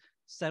fact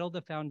settle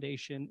the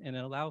foundation and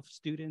allow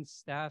students,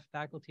 staff,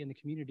 faculty, and the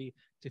community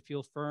to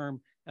feel firm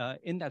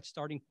in that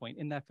starting point,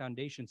 in that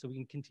foundation, so we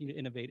can continue to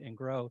innovate and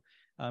grow.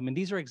 And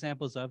these are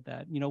examples of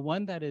that.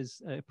 One that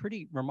is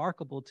pretty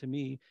remarkable to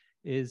me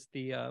is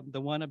the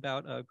one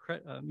about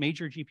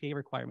major GPA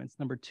requirements,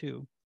 number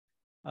 2.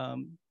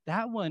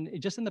 That one,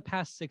 just in the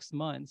past 6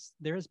 months,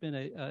 there has been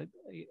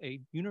a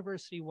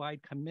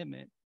university-wide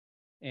commitment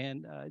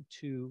and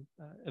to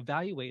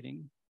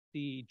evaluating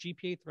the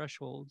GPA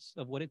thresholds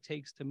of what it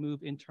takes to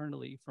move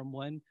internally from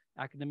one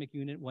academic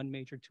unit, one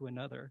major to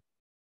another.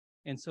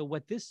 And so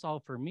what this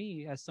solved for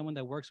me as someone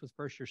that works with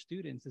first-year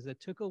students is it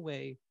took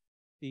away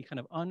the kind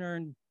of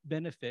unearned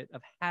benefit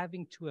of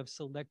having to have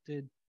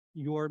selected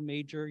your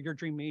major, your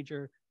dream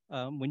major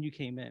when you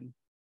came in.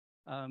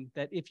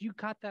 That if you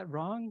got that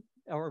wrong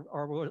or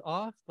were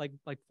off, like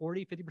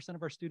 40, 50%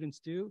 of our students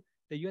do,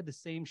 that you had the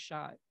same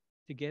shot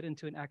to get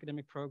into an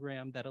academic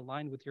program that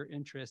aligned with your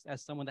interest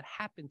as someone that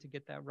happened to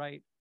get that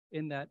right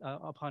in that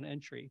upon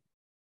entry.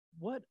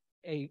 What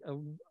a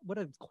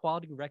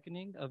quality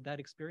reckoning of that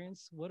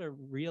experience. What a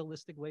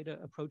realistic way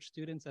to approach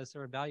students as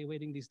they're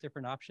evaluating these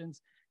different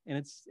options. And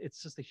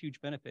it's just a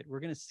huge benefit. We're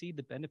going to see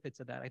the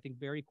benefits of that, I think,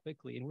 very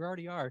quickly. And we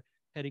already are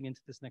heading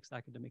into this next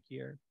academic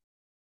year.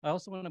 I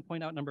also want to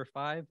point out number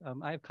 5.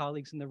 I have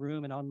colleagues in the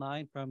room and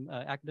online from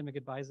academic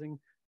advising.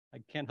 I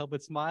can't help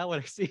but smile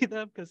when I see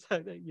them because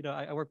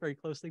I work very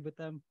closely with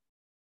them.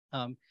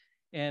 For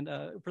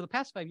the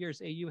past 5 years,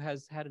 AU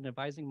has had an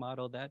advising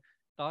model that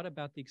thought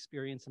about the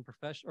experience in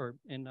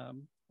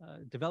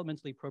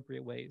developmentally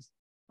appropriate ways.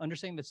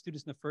 Understanding that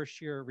students in the first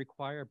year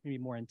require maybe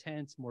more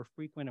intense, more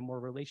frequent, and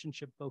more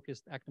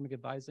relationship-focused academic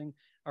advising.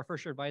 Our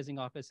first year advising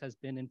office has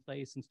been in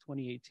place since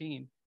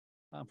 2018.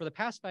 For the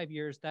past 5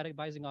 years, that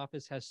advising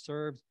office has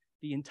served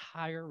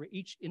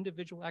each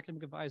individual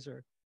academic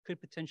advisor could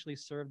potentially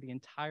serve the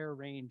entire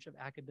range of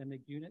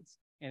academic units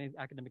and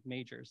academic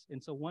majors.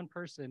 And so one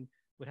person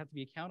would have to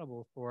be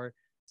accountable for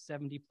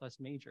 70 plus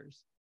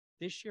majors.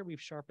 This year, we've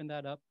sharpened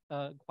that up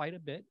quite a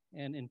bit.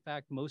 And in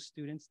fact, most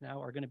students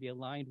now are going to be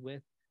aligned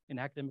with an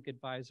academic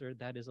advisor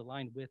that is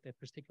aligned with a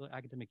particular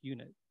academic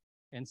unit.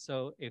 And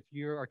so if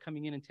you are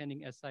coming in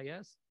attending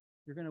SIS,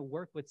 you're going to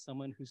work with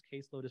someone whose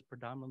caseload is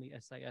predominantly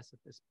SIS at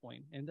this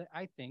point. And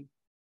I think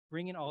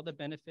bringing all the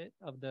benefit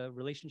of the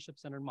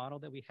relationship-centered model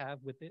that we have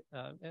with it,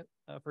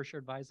 first year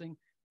advising,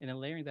 and then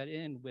layering that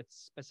in with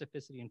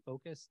specificity and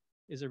focus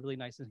is a really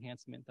nice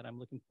enhancement that I'm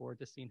looking forward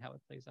to seeing how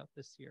it plays out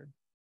this year.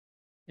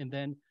 And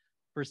then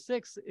for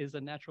 6 is a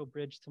natural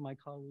bridge to my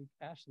colleague,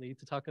 Ashlie,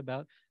 to talk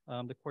about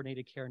the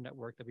coordinated care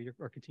network that we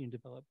are continuing to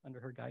develop under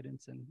her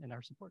guidance and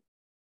our support.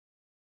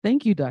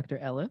 Thank you, Dr.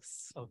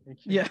 Ellis. Oh,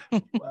 thank you. Yeah.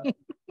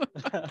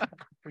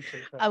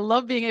 Appreciate that. I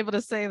love being able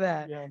to say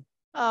that.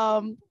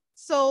 Yeah.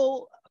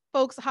 So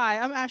Folks, hi,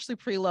 I'm Ashlie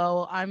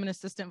Prioleau. I'm an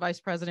assistant vice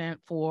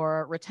president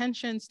for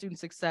retention, student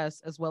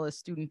success, as well as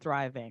student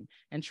thriving.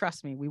 And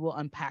trust me, we will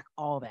unpack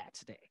all that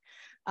today.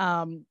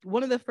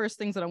 One of the first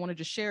things that I wanted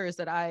to share is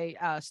that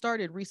I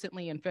started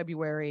recently in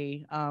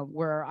February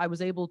where I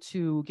was able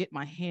to get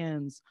my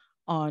hands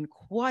on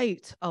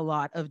quite a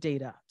lot of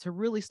data to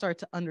really start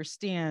to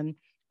understand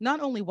not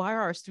only why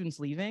are our students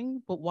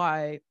leaving, but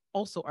why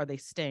also are they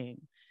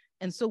staying.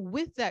 And so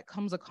with that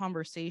comes a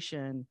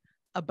conversation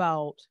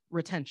about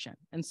retention.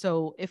 And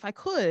so if I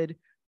could,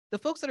 the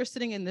folks that are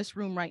sitting in this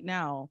room right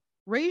now,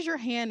 raise your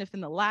hand if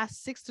in the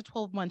last 6 to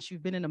 12 months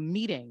you've been in a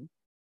meeting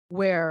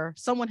where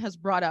someone has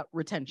brought up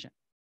retention.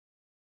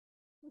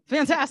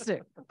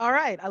 Fantastic. All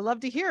right, I love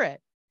to hear it.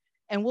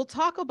 And we'll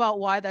talk about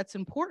why that's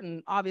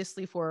important,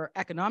 obviously for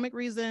economic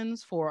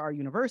reasons, for our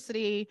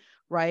university,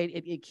 right?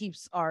 It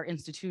keeps our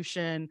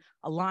institution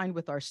aligned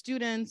with our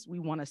students. We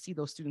want to see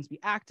those students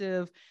be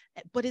active,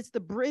 but it's the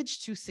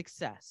bridge to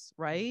success,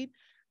 right?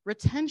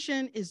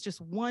 Retention is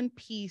just one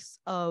piece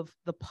of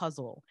the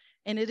puzzle,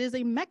 and it is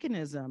a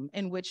mechanism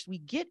in which we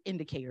get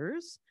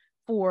indicators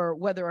for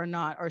whether or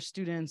not our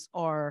students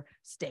are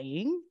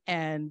staying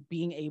and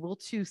being able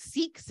to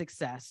seek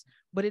success,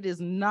 but it is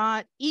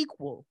not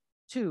equal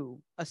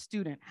to a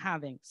student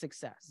having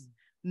success,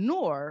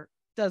 nor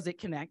does it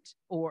connect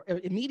or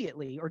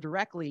immediately or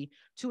directly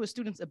to a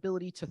student's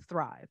ability to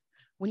thrive.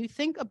 When you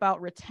think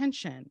about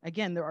retention,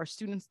 again, there are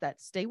students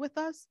that stay with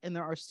us and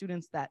there are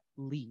students that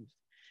leave.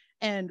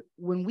 And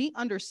when we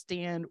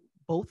understand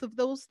both of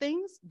those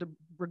things,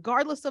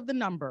 regardless of the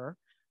number,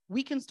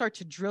 we can start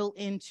to drill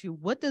into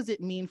what does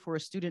it mean for a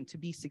student to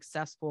be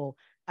successful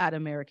at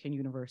American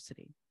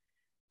University.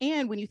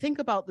 And when you think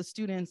about the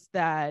students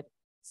that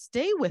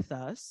stay with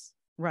us,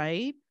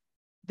 right,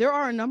 there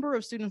are a number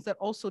of students that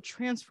also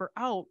transfer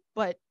out,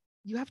 but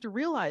you have to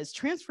realize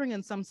transferring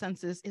in some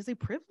senses is a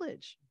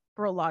privilege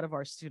for a lot of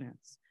our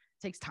students.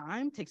 It takes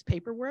time, takes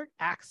paperwork,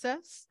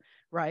 access,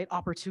 right,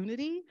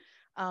 opportunity.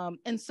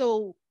 And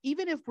so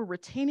even if we're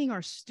retaining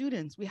our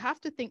students, we have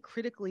to think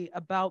critically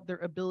about their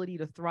ability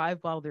to thrive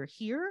while they're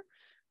here,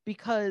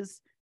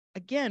 because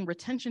again,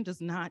 retention does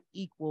not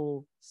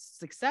equal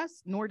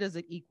success, nor does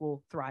it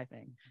equal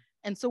thriving.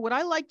 And so what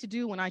I like to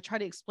do when I try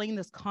to explain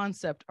this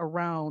concept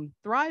around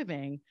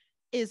thriving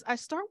is I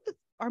start with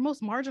our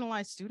most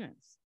marginalized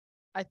students.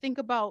 I think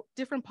about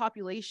different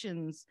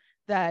populations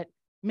that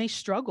may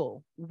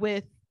struggle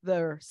with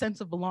their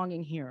sense of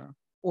belonging here,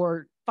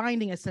 or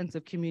finding a sense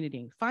of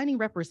community, finding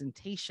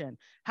representation,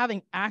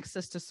 having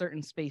access to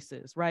certain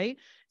spaces, right?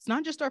 It's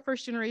not just our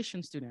first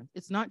generation students.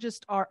 It's not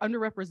just our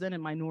underrepresented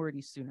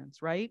minority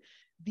students, right?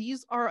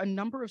 These are a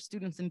number of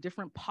students in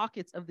different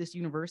pockets of this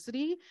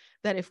university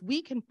that if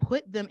we can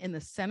put them in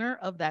the center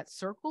of that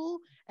circle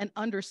and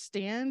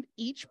understand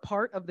each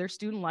part of their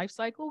student life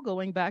cycle,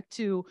 going back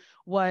to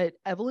what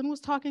Evelyn was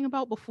talking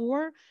about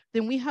before,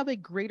 then we have a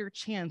greater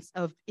chance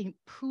of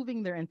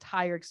improving their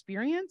entire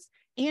experience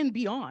and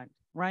beyond,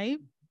 right?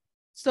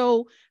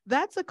 So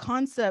that's a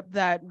concept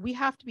that we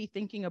have to be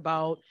thinking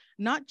about,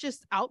 not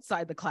just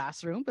outside the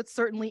classroom, but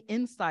certainly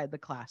inside the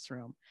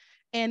classroom.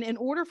 And in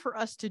order for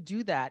us to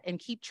do that and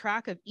keep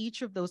track of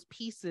each of those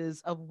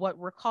pieces of what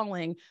we're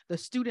calling the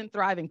student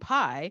thriving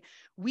pie,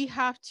 we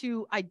have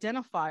to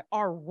identify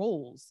our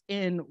roles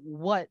in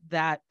what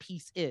that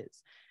piece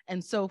is.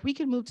 And so if we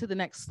can move to the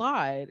next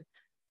slide,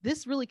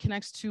 this really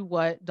connects to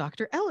what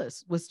Dr.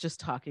 Ellis was just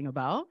talking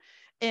about.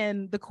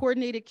 And the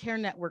coordinated care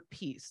network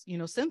piece. You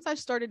know, since I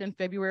started in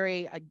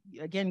February, I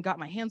again got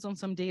my hands on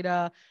some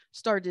data,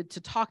 started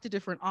to talk to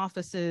different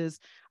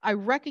offices. I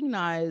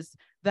recognize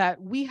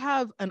that we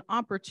have an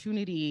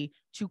opportunity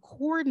to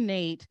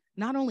coordinate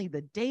not only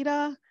the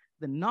data,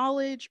 the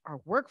knowledge, our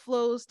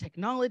workflows,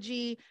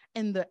 technology,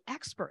 and the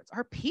experts,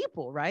 our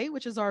people, right?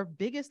 Which is our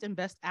biggest and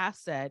best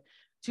asset,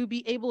 to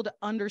be able to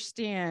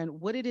understand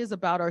what it is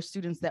about our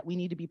students that we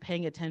need to be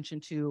paying attention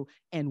to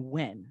and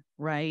when,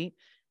 right?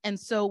 And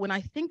so when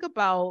I think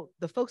about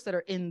the folks that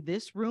are in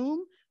this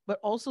room, but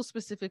also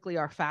specifically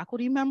our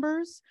faculty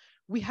members,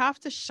 we have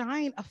to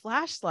shine a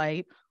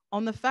flashlight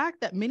on the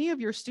fact that many of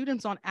your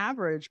students on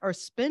average are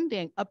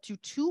spending up to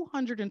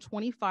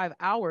 225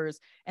 hours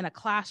in a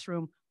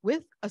classroom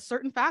with a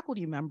certain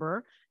faculty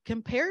member,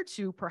 compared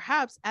to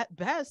perhaps at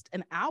best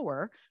an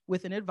hour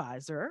with an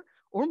advisor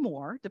or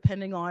more,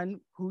 depending on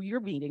who you're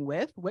meeting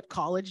with, what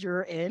college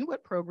you're in,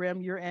 what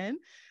program you're in.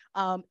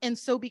 And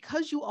so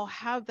because you all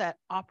have that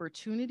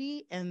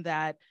opportunity and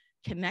that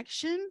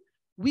connection,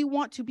 we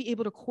want to be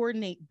able to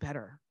coordinate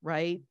better,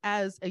 right?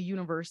 As a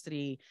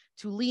university,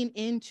 to lean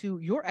into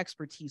your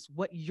expertise,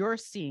 what you're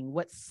seeing,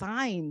 what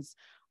signs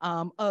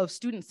of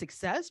student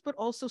success, but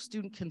also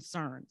student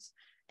concerns.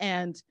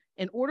 And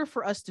in order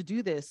for us to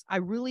do this, I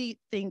really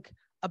think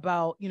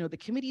about, you know, the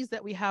committees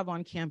that we have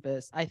on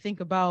campus. I think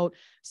about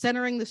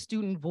centering the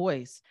student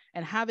voice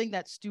and having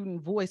that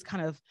student voice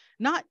kind of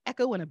not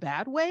echo in a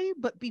bad way,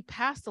 but be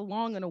passed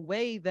along in a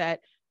way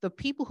that the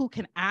people who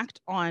can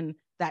act on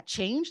that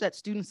change, that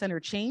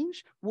student-centered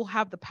change, will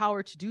have the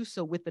power to do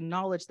so with the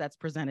knowledge that's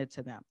presented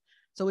to them.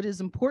 So it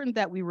is important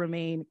that we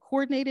remain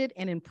coordinated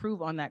and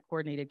improve on that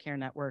coordinated care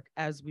network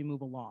as we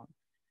move along.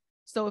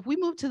 So if we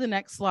move to the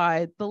next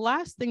slide, the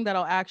last thing that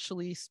I'll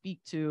actually speak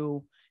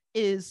to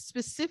is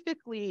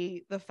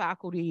specifically the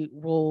faculty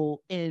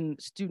role in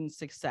student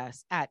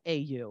success at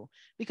AU,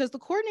 because the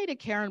coordinated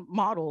care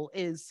model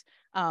is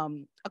a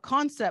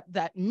concept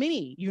that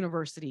many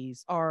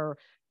universities are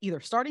either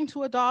starting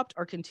to adopt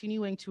or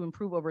continuing to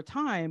improve over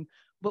time.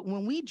 But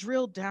when we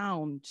drill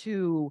down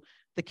to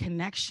the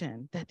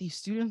connection that these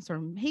students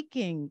are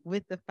making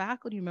with the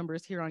faculty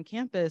members here on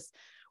campus,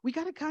 we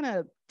got to kind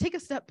of take a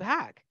step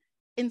back.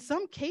 In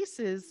some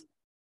cases,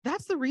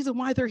 that's the reason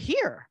why they're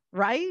here,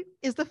 right?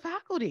 Is the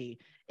faculty,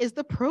 is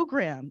the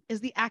program,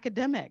 is the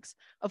academics.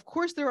 Of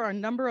course, there are a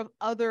number of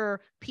other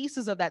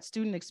pieces of that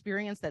student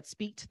experience that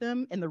speak to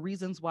them and the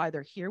reasons why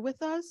they're here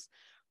with us.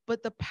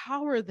 But the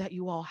power that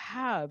you all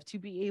have to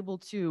be able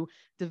to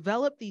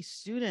develop these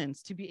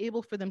students, to be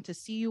able for them to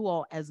see you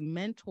all as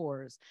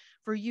mentors,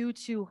 for you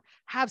to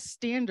have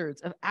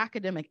standards of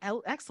academic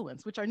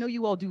excellence, which I know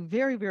you all do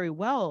very, very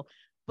well,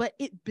 but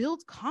it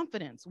builds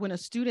confidence when a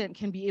student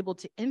can be able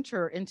to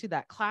enter into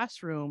that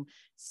classroom,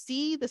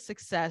 see the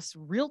success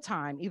real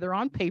time, either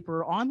on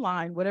paper,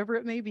 online, whatever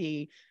it may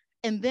be,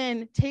 and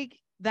then take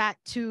that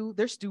to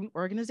their student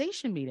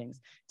organization meetings,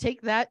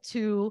 take that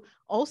to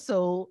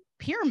also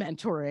peer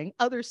mentoring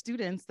other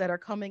students that are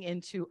coming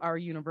into our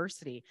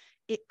university.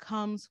 It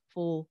comes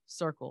full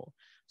circle.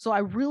 So I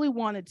really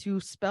wanted to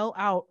spell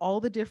out all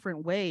the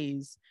different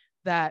ways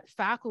that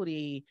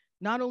faculty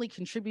not only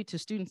contribute to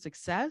student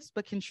success,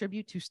 but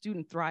contribute to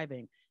student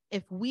thriving.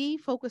 If we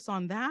focus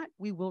on that,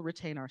 we will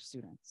retain our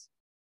students.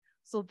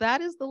 So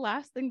that is the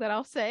last thing that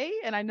I'll say.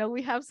 And I know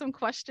we have some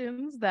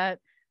questions that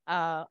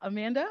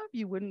Amanda, if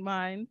you wouldn't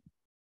mind.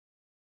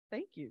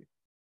 Thank you.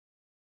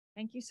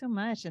 Thank you so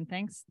much. And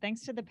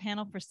thanks to the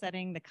panel for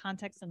setting the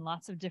context in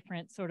lots of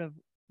different sort of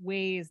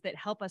ways that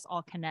help us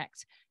all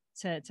connect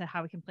to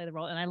how we can play the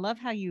role. And I love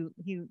how you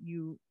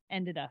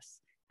ended us,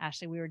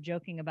 Ashlie. We were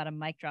joking about a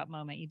mic drop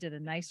moment. You did a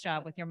nice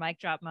job with your mic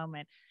drop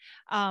moment.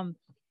 But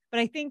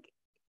I think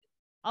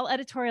I'll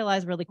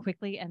editorialize really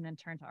quickly and then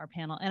turn to our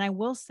panel. And I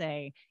will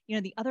say,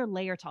 the other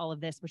layer to all of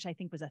this, which I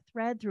think was a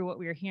thread through what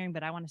we were hearing,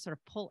 but I want to sort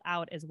of pull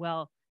out as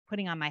well,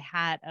 putting on my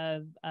hat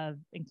of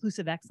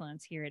inclusive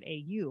excellence here at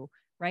AU,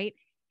 right,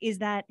 is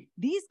that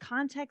these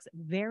contexts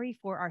vary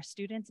for our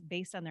students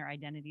based on their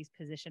identities,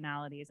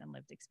 positionalities, and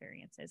lived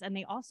experiences. And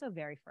they also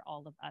vary for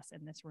all of us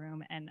in this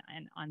room and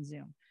on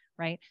Zoom,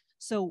 right?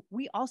 So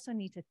we also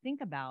need to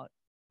think about,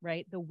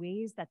 right, the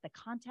ways that the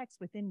context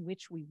within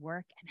which we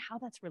work and how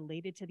that's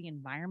related to the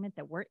environment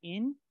that we're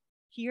in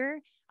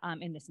here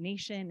in this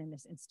nation, in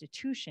this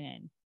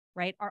institution,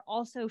 right, are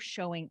also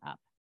showing up,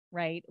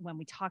 right? When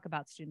we talk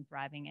about student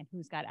thriving and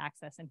who's got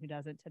access and who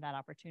doesn't to that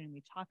opportunity,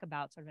 we talk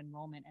about sort of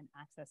enrollment and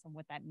access and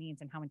what that means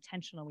and how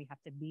intentional we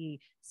have to be,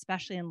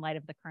 especially in light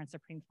of the current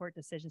Supreme Court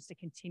decisions, to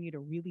continue to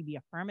really be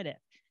affirmative,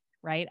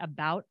 right,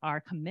 about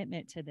our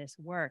commitment to this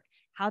work,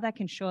 how that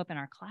can show up in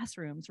our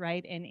classrooms,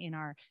 right, and in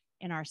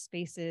our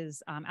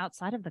spaces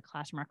outside of the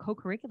classroom, our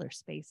co-curricular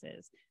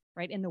spaces,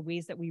 right, in the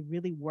ways that we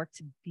really work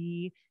to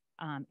be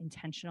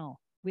intentional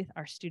with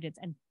our students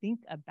and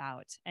think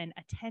about and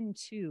attend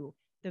to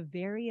the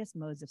various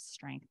modes of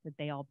strength that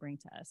they all bring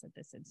to us at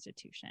this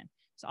institution.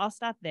 So I'll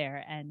stop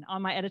there and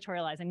on my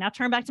editorializing, now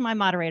turn back to my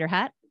moderator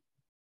hat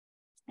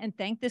and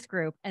thank this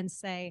group and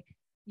say,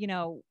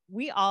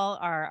 we all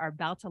are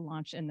about to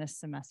launch in this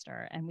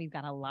semester and we've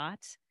got a lot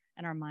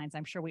in our minds.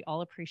 I'm sure we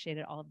all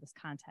appreciated all of this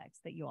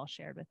context that you all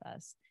shared with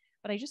us.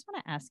 But I just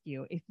want to ask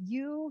you, if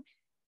you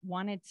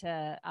wanted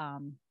to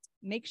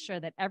make sure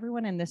that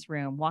everyone in this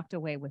room walked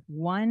away with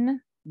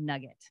one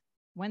nugget,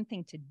 one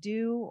thing to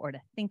do or to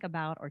think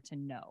about or to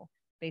know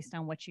based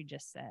on what you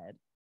just said,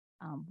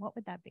 what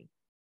would that be?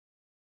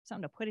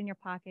 Something to put in your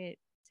pocket,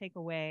 take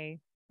away,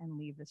 and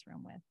leave this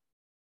room with.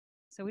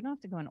 So we don't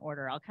have to go in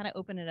order. I'll kind of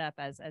open it up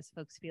as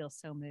folks feel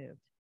so moved.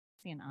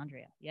 Seeing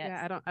Andrea. Yes.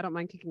 Yeah, I don't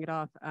mind kicking it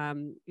off.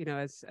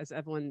 As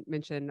Evelyn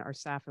mentioned, our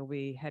staff will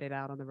be headed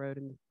out on the road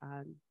in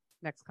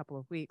next couple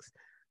of weeks.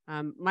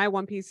 My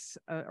one piece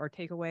or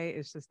takeaway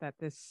is just that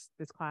this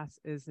class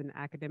is an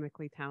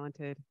academically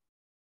talented,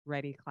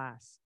 ready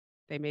class.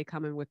 They may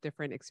come in with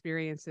different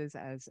experiences,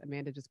 as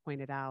Amanda just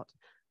pointed out,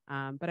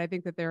 but I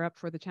think that they're up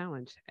for the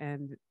challenge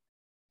and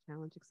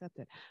challenge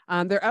accepted.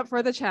 They're up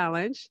for the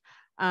challenge.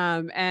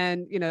 And,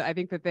 I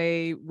think that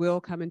they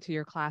will come into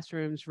your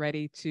classrooms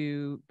ready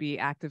to be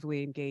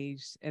actively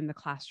engaged in the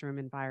classroom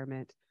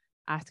environment,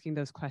 asking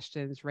those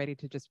questions, ready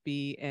to just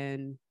be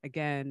in,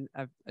 again,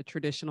 a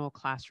traditional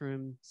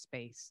classroom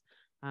space.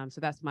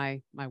 So that's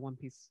my one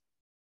piece.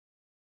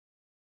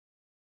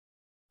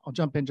 I'll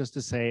jump in just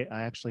to say,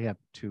 I actually have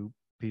two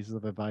pieces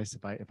of advice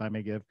if I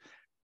may give.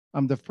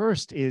 The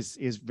first is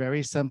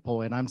very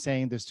simple, and I'm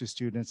saying this to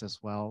students as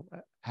well.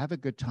 Have a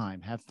good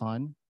time, have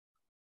fun.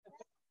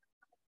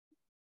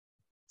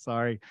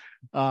 Sorry.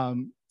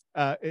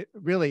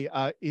 Really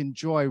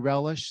enjoy,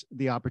 relish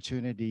the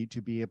opportunity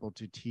to be able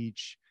to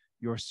teach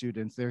your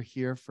students. They're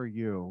here for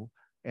you,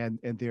 and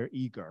they're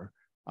eager.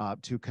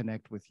 to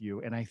connect with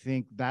you. And I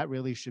think that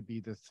really should be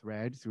the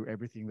thread through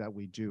everything that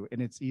we do.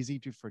 And it's easy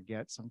to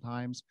forget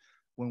sometimes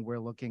when we're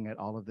looking at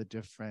all of the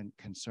different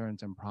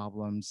concerns and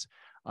problems.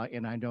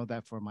 And I know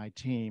that for my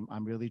team,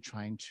 I'm really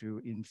trying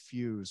to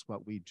infuse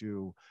what we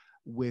do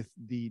with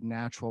the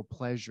natural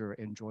pleasure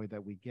and joy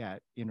that we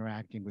get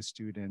interacting with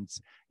students,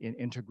 in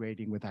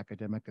integrating with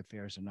academic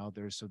affairs and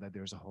others, so that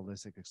there's a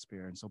holistic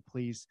experience. So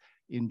please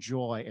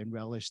enjoy and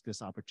relish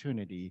this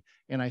opportunity.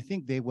 And I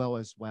think they will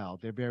as well.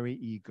 They're very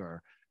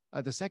eager.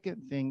 The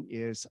second thing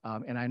is,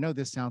 and I know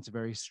this sounds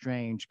very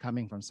strange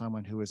coming from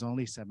someone who is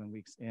only 7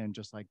 weeks in,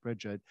 just like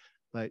Bridget,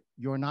 but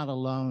you're not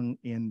alone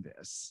in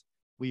this.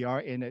 We are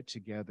in it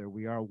together.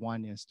 We are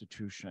one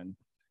institution.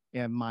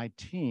 And my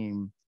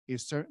team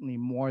is certainly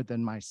more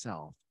than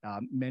myself.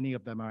 Many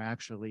of them are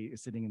actually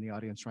sitting in the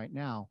audience right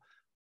now.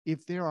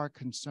 If there are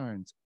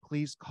concerns,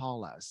 please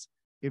call us.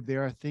 If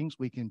there are things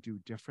we can do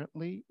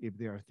differently, if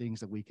there are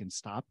things that we can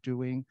stop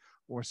doing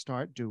or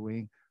start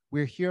doing,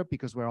 we're here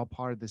because we're all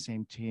part of the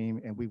same team,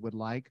 and we would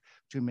like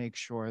to make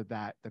sure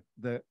that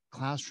the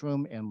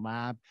classroom and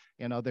lab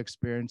and other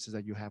experiences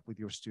that you have with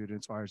your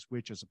students are as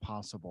rich as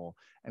possible.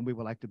 And we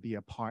would like to be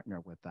a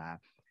partner with that.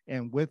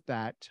 And with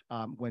that,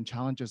 when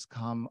challenges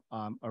come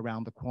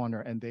around the corner,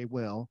 and they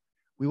will,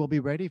 we will be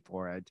ready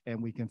for it, and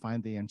we can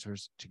find the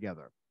answers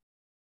together.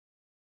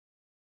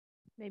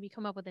 Maybe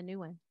come up with a new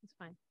one. It's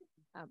fine.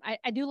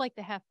 I do like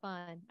to have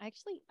fun.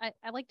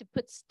 I like to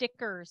put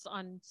stickers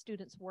on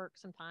students' work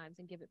sometimes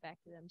and give it back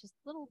to them. Just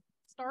little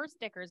star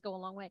stickers go a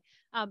long way.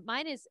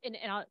 Mine is, and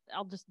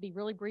I'll just be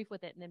really brief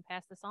with it and then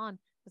pass this on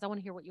because I want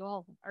to hear what you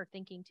all are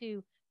thinking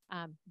too.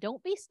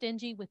 Don't be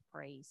stingy with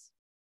praise.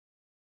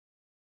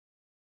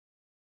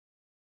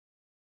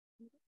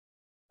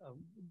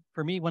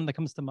 For me, one that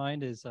comes to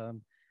mind is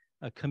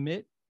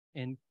commit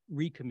and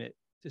recommit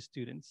to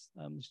students.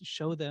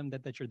 Show them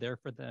that you're there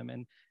for them,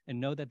 and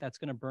know that that's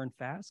going to burn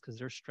fast because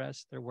they're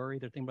stressed, they're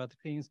worried, they're thinking about the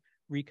things.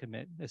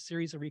 Recommit. A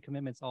series of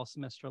recommitments all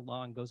semester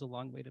long goes a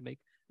long way to make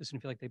the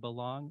student feel like they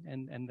belong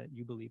and that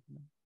you believe in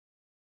them.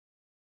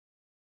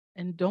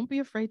 And don't be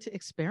afraid to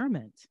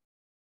experiment,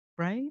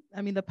 right?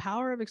 I mean, the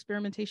power of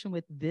experimentation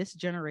with this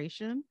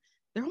generation,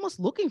 they're almost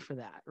looking for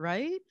that,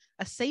 right?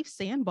 A safe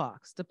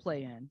sandbox to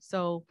play in.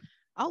 So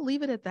I'll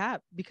leave it at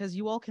that because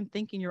you all can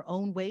think in your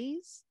own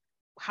ways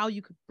how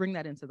you could bring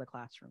that into the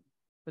classroom,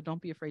 but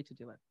don't be afraid to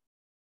do it.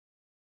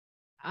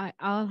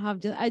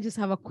 I just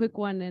have a quick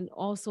one, and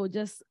also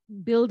just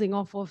building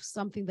off of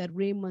something that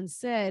Raymond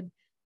said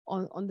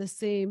on the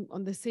same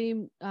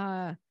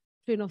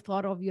train of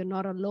thought of you're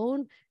not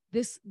alone.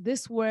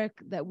 This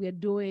work that we're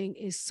doing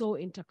is so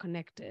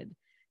interconnected.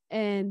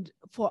 And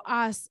for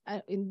us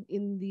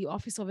in the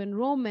Office of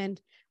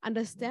Enrollment,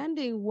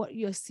 understanding what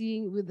you're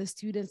seeing with the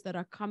students that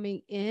are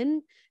coming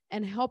in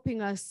and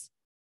helping us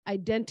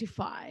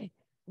identify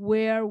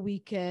where we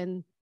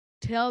can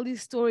tell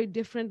this story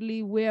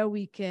differently, where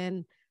we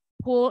can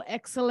pull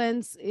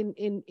excellence in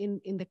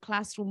the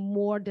classroom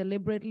more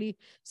deliberately.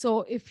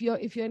 So if you're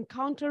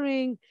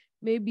encountering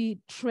maybe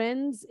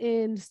trends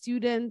in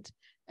students,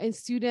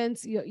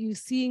 you're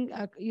seeing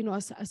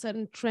a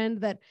certain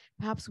trend that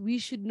perhaps we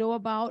should know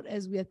about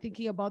as we are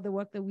thinking about the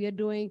work that we are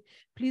doing,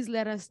 please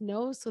let us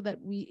know so that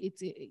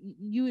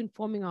you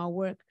informing our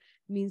work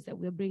means that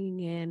we're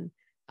bringing in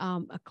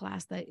a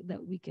class that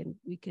we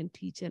can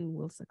teach and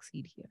will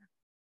succeed here.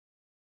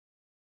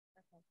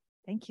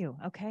 Thank you.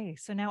 Okay,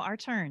 so now our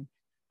turn.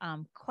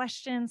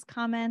 Questions,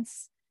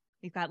 comments.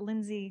 We've got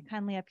Lindsay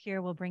kindly up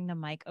here. We'll bring the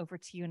mic over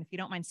to you. And if you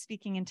don't mind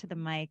speaking into the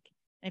mic,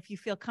 and if you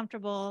feel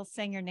comfortable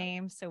saying your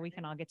name so we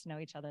can all get to know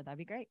each other, that'd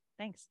be great.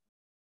 Thanks.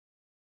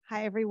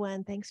 Hi,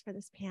 everyone. Thanks for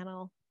this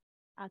panel.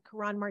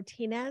 Karan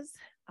Martinez.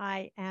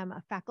 I am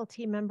a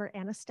faculty member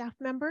and a staff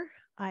member.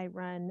 I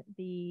run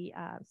the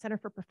Center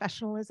for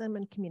Professionalism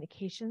and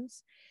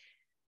Communications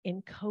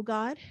in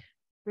COGOD.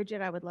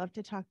 Bridget, I would love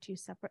to talk to you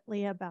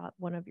separately about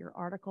one of your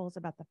articles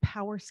about the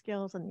power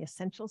skills and the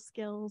essential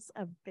skills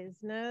of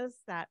business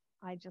that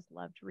I just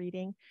loved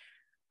reading.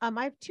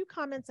 I have two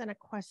comments and a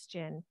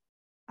question.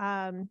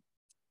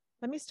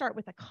 Let me start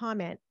with a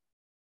comment.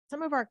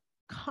 Some of our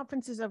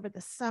conferences over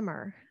the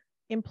summer,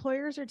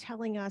 employers are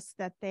telling us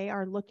that they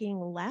are looking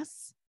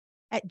less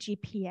at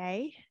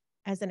GPA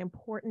as an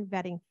important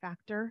vetting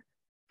factor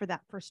for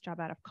that first job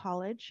out of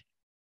college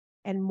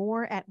and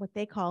more at what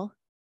they call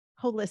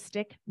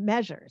holistic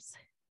measures.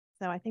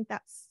 So I think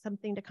that's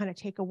something to kind of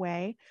take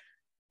away.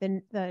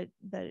 Then the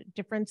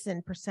difference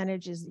in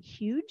percentage is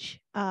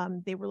huge.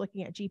 They were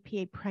looking at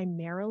GPA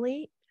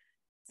primarily,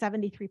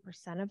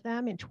 73% of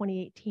them in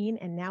 2018,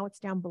 and now it's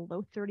down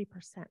below 30%.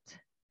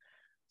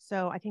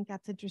 So I think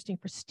that's interesting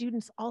for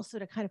students also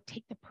to kind of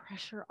take the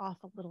pressure off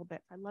a little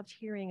bit. I loved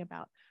hearing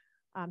about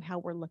how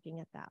we're looking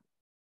at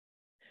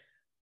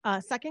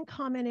that. Second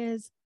comment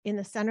is in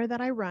the center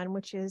that I run,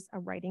 which is a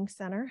writing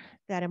center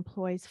that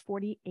employs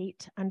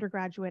 48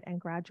 undergraduate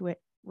and graduate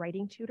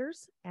writing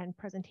tutors and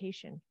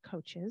presentation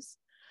coaches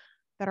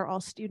that are all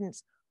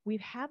students. We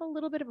have a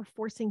little bit of a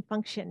forcing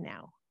function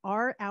now.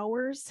 Our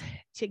hours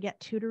to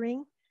get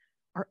tutoring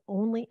are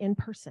only in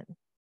person.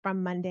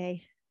 from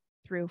Monday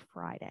through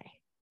Friday.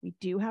 We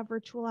do have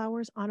virtual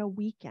hours on a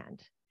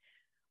weekend.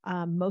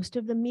 Most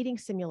of the meeting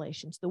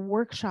simulations, the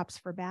workshops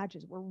for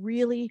badges, we're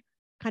really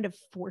kind of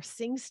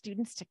forcing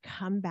students to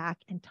come back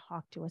and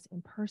talk to us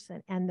in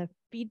person. And the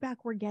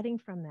feedback we're getting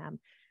from them,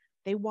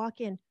 they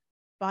walk in,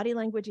 body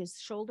language is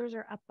shoulders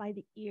are up by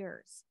the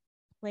ears,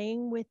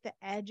 playing with the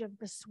edge of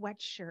the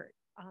sweatshirt,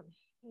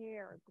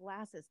 hair,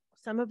 glasses.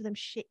 Some of them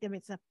shake them.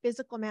 It's a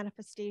physical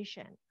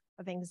manifestation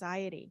of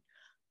anxiety.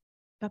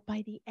 But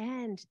by the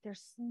end, they're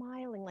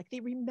smiling, like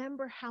they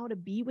remember how to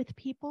be with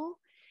people.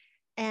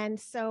 And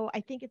so I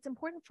think it's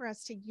important for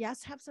us to,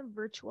 yes, have some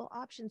virtual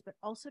options, but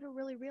also to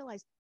really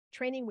realize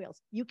training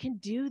wheels, you can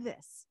do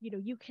this. You know,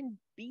 you can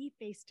be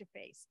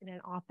face-to-face in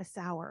an office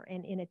hour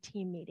and in a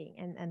team meeting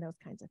and those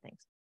kinds of things.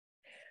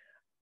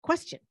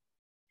 Question,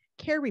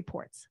 care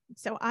reports.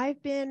 So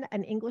I've been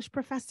an English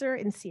professor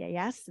in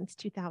CAS since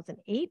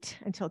 2008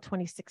 until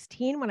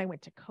 2016 when I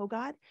went to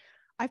COGOD.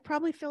 I've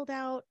probably filled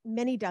out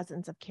many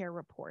dozens of care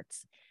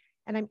reports,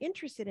 and I'm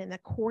interested in the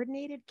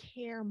coordinated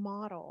care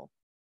model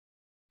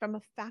from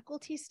a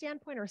faculty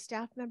standpoint or a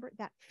staff member.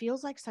 That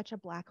feels like such a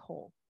black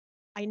hole.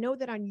 I know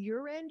that on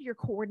your end, you're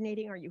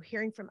coordinating, or you're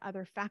hearing from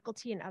other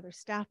faculty and other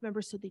staff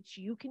members so that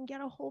you can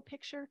get a whole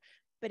picture,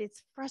 but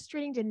it's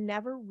frustrating to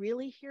never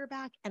really hear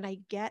back. And I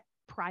get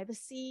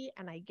privacy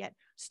and I get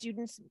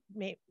students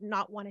may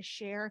not want to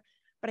share,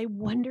 but I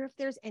wonder if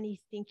there's any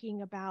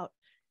thinking about,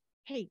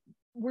 hey,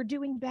 we're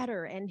doing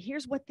better and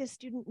here's what this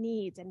student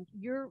needs and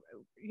you're,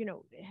 you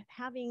know,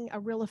 having a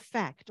real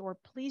effect, or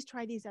please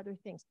try these other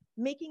things,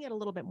 making it a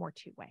little bit more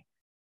two-way.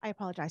 I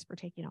apologize for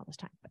taking all this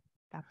time, but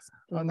that's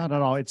not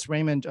at all. It's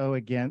Raymond O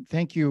again.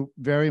 Thank you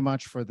very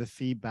much for the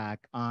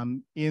feedback.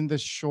 In the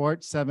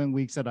short 7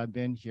 weeks that I've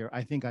been here,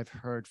 I think I've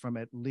heard from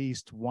at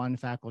least one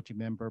faculty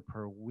member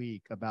per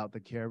week about the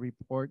care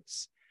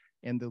reports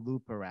and the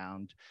loop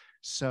around.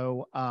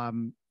 So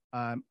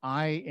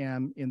I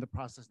am in the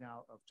process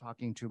now of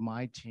talking to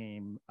my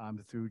team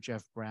through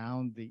Jeff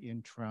Brown, the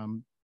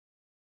interim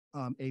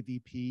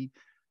AVP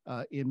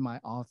in my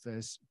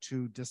office,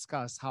 to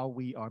discuss how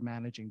we are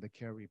managing the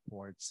care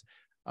reports.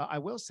 I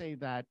will say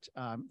that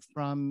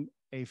from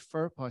a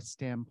FERPA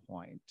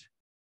standpoint,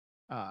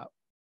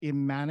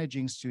 in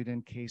managing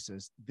student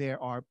cases,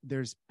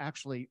 there's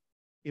actually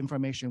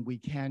information we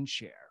can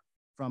share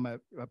from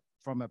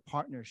a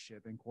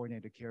partnership and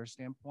coordinated care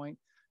standpoint.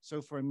 So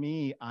for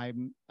me,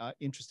 I'm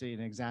interested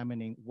in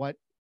examining what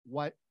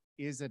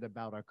is it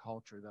about our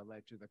culture that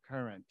led to the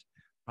current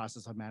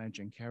process of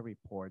managing care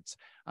reports.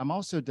 I'm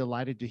also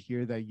delighted to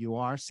hear that you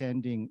are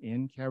sending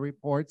in care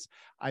reports.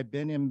 I've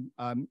been in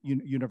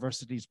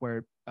universities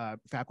where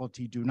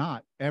faculty do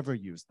not ever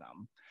use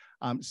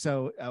them.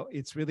 So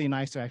it's really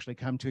nice to actually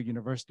come to a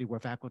university where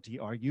faculty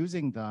are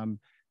using them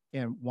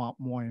and want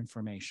more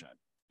information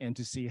and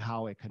to see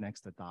how it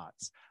connects the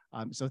dots.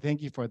 So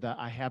thank you for that.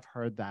 I have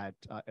heard that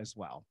as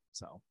well,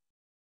 so.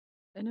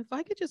 And if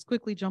I could just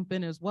quickly jump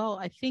in as well,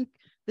 I think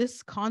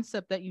this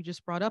concept that you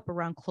just brought up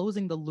around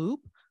closing the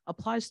loop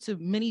applies to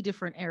many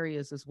different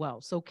areas as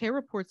well. So care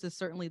reports is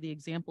certainly the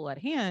example at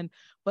hand,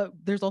 but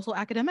there's also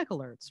academic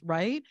alerts,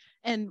 right?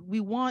 And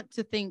we want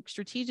to think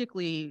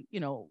strategically, you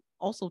know,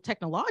 also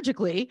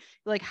technologically,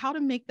 like how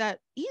to make that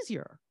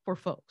easier for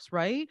folks,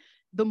 right?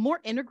 The more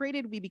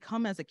integrated we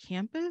become as a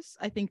campus,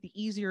 I think the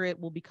easier it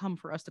will become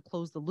for us to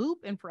close the loop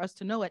and for us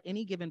to know at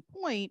any given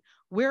point,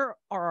 where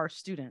are our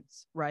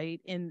students,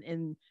 right?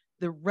 In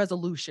the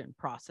resolution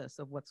process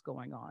of what's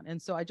going on. And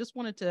so I just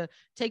wanted to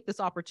take this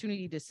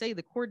opportunity to say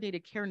the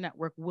coordinated care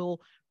network will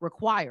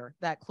require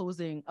that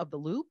closing of the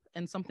loop,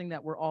 and something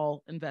that we're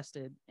all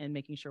invested in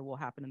making sure will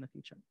happen in the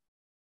future.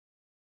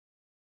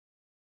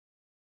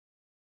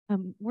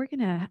 We're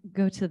going to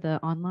go to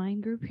the online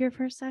group here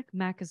for a sec.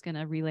 Mac is going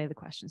to relay the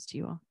questions to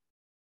you all.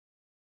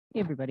 Hey,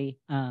 everybody.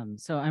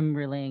 So I'm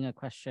relaying a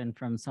question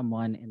from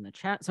someone in the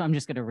chat. So I'm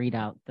just going to read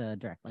out the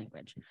direct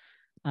language.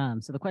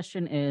 So the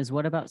question is,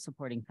 what about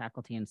supporting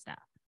faculty and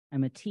staff?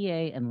 I'm a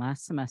TA, and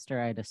last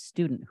semester I had a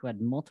student who had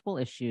multiple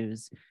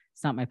issues.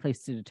 It's not my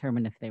place to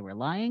determine if they were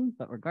lying,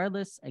 but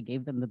regardless, I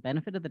gave them the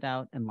benefit of the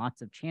doubt and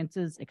lots of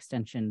chances,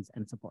 extensions,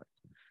 and support.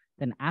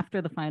 Then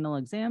after the final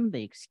exam,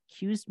 they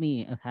accused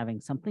me of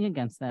having something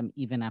against them,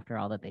 even after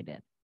all that they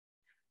did.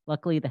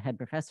 Luckily, the head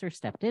professor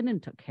stepped in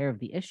and took care of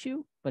the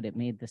issue, but it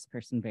made this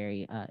person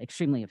very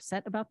extremely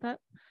upset about that.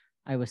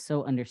 I was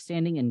so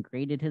understanding and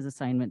graded his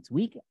assignments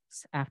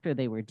weeks after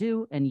they were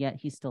due, and yet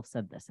he still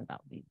said this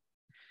about me.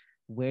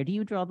 Where do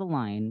you draw the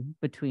line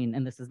between,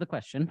 and this is the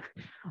question,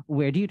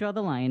 where do you draw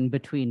the line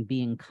between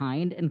being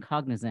kind and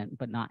cognizant,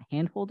 but not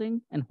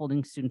hand-holding, and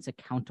holding students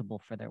accountable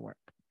for their work?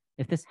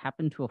 If this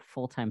happened to a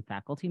full-time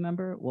faculty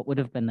member, what would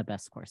have been the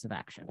best course of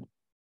action?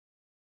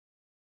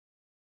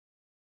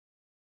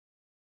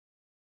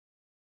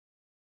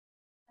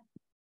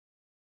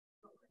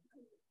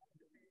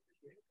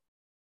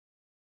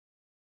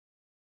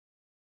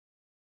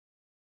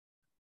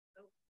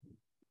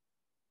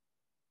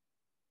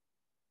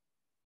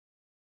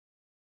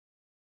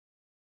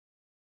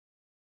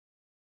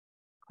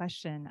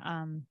 Question.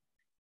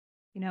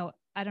 You know,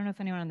 I don't know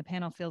if anyone on the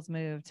panel feels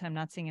moved. I'm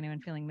not seeing anyone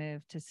feeling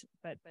moved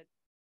but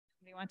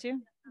do you want to?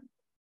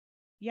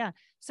 Yeah.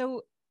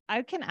 So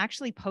I can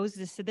actually pose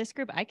this to this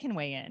group. I can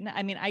weigh in.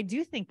 I mean, I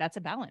do think that's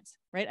a balance,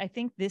 right? I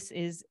think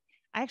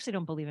I actually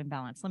don't believe in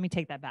balance. Let me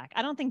take that back.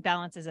 I don't think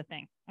balance is a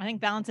thing. I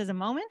think balance is a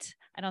moment.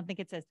 I don't think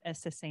it's a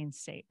sustained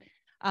state.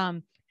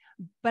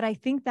 But I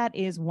think that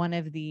is one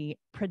of the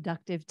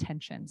productive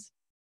tensions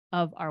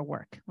of our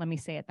work. Let me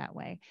say it that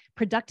way.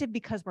 Productive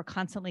because we're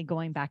constantly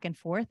going back and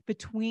forth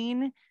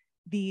between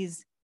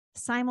these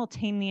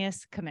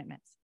simultaneous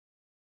commitments.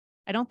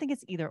 I don't think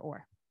it's either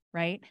or,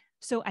 right?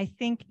 So I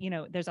think,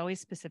 there's always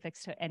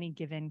specifics to any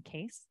given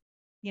case.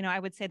 I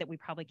would say that we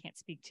probably can't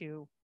speak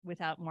to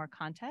without more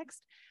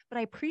context, but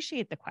I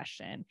appreciate the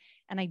question.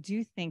 And I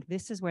do think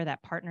this is where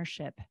that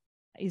partnership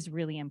is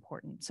really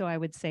important. So I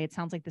would say it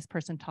sounds like this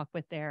person talked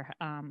with their,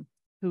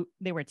 who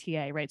they were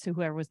TA, right? So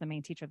whoever was the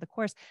main teacher of the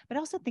course, but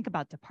also think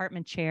about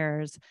department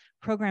chairs,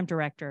 program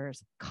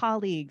directors,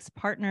 colleagues,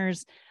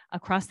 partners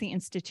across the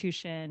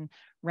institution,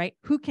 right?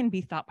 Who can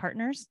be thought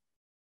partners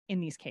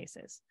in these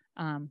cases?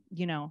 To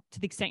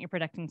the extent you're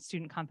protecting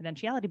student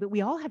confidentiality, but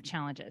we all have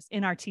challenges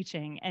in our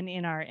teaching and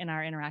in our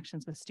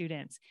interactions with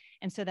students.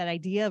 And so that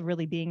idea of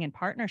really being in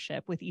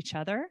partnership with each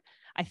other,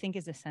 I think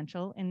is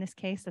essential in this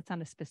case. That's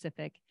not a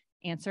specific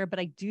answer, but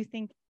I do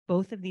think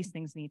both of these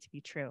things need to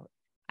be true.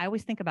 I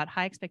always think about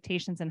high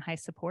expectations and high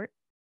support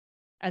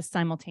as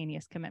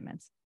simultaneous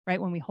commitments,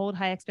 right? When we hold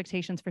high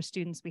expectations for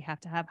students, we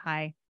have to have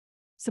high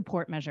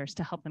support measures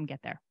to help them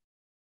get there,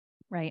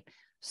 right?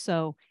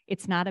 So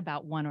it's not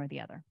about one or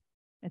the other.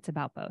 It's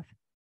about both.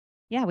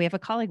 Yeah, we have a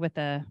colleague with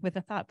a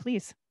thought,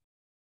 please.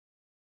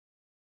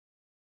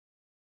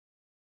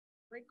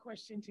 Great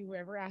question to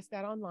whoever asked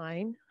that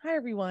online. Hi,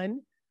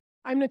 everyone.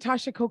 I'm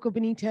Natasha Coco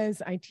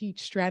Benitez. I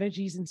teach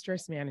strategies and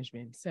stress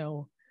management.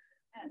 So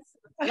yes.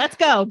 Let's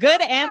go.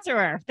 Good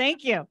answerer.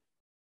 Thank you.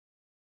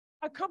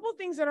 A couple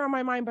things that are on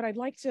my mind, but I'd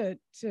like to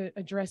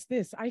address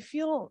this.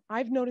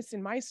 I've noticed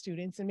in my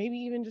students, and maybe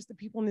even just the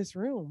people in this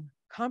room,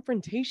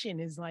 confrontation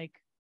is like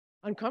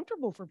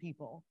uncomfortable for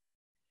people.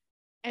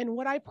 And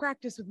what I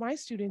practice with my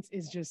students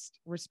is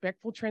just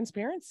respectful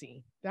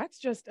transparency. That's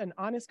just an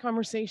honest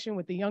conversation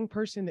with the young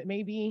person that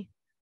maybe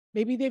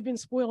they've been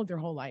spoiled their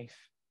whole life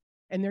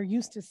and they're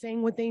used to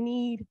saying what they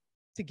need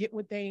to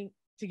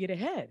get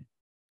ahead.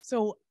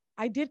 So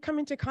I did come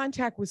into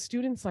contact with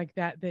students like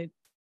that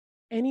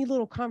any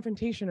little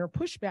confrontation or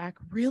pushback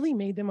really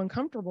made them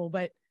uncomfortable.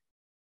 But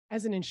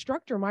as an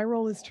instructor, my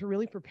role is to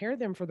really prepare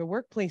them for the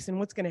workplace and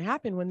what's going to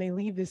happen when they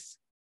leave this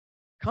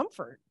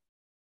comfort.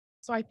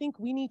 So I think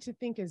we need to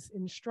think as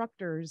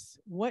instructors,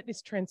 what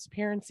is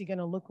transparency going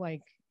to look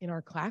like in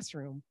our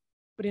classroom,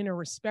 but in a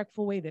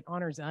respectful way that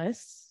honors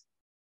us?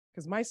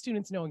 Because my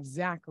students know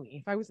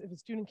exactly. If a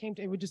student came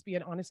to, it would just be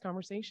an honest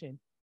conversation.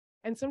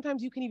 And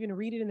sometimes you can even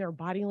read it in their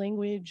body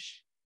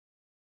language,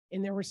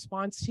 in their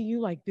response to you,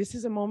 like this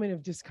is a moment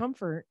of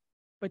discomfort,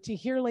 but to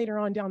hear later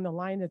on down the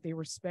line that they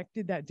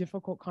respected that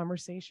difficult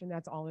conversation,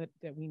 that's all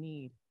that we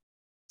need.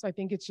 So I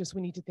think it's just,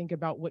 we need to think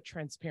about what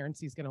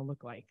transparency is going to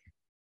look like.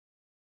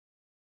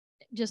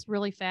 Just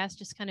really fast,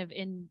 just kind of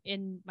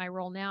in my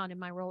role now and in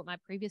my role at my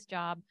previous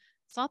job,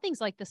 saw things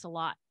like this a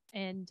lot.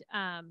 And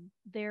I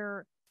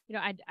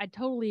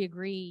totally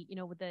agree,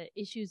 with the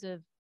issues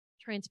of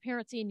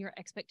transparency and your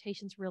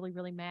expectations really,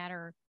 really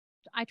matter.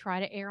 I try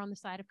to err on the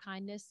side of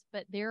kindness,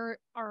 but there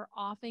are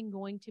often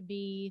going to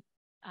be,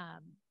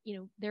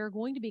 there are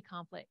going to be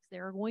conflicts.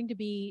 There are going to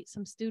be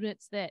some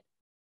students that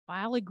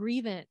file a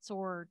grievance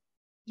or,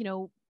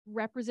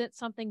 represent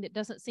something that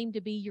doesn't seem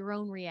to be your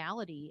own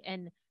reality.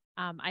 And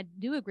I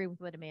do agree with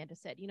what Amanda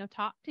said.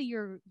 Talk to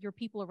your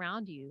people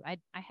around you. I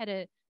had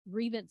a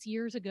grievance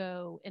years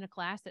ago in a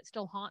class that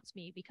still haunts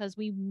me because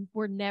we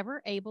were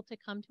never able to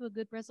come to a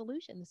good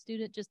resolution. The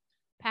student just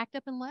packed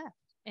up and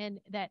left, and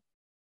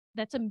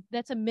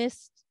that's a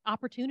missed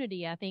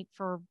opportunity, I think,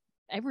 for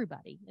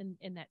everybody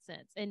in that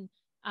sense. And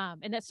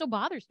that still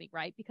bothers me,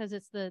 right? Because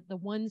it's the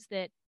ones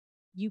that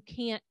you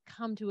can't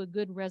come to a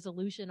good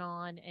resolution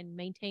on and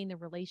maintain the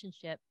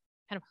relationship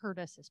kind of hurt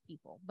us as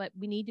people. But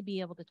we need to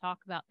be able to talk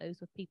about those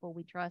with people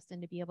we trust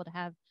and to be able to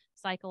have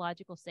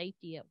psychological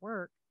safety at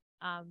work,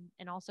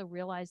 and also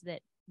realize that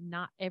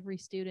not every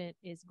student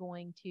is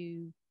going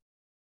to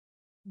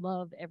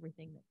love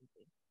everything that we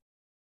do.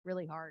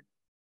 Really hard.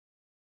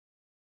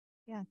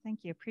 Yeah,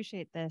 thank you.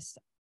 Appreciate this.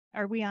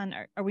 Are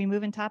we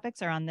moving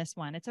topics or on this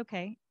one? It's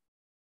okay.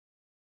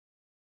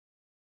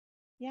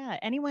 Yeah,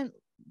 anyone,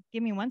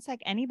 give me one sec.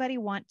 Anybody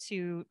want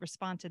to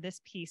respond to this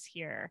piece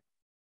here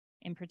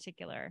in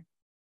particular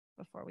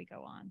before we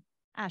go on?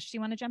 Ash, do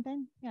you want to jump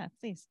in? Yeah,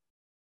 please.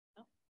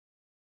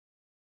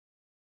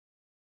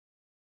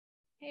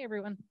 Hey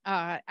everyone,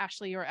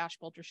 Ashlie or Ash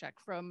Boltershek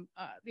from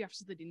the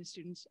Office of the Dean of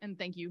Students, and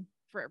thank you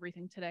for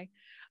everything today.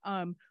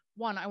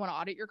 One, I want to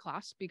audit your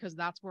class because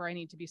that's where I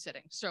need to be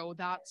sitting. So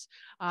that's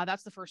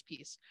the first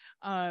piece.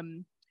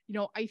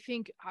 I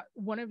think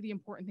one of the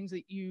important things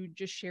that you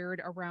just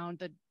shared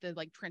around the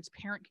like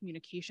transparent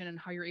communication and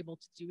how you're able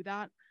to do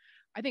that,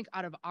 I think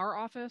out of our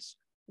office,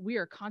 we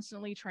are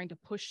constantly trying to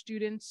push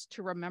students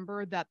to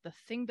remember that the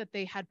thing that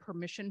they had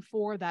permission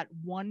for that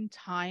one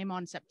time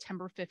on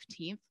September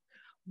 15th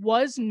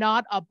was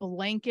not a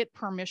blanket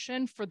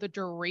permission for the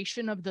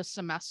duration of the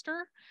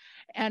semester.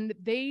 And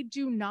they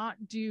do not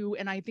do,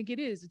 and I think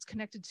it's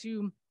connected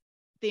to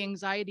the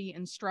anxiety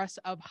and stress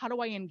of how do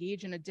I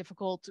engage in a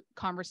difficult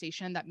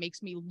conversation that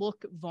makes me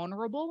look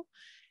vulnerable,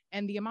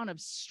 and the amount of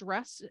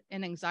stress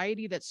and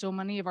anxiety that so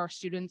many of our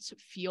students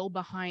feel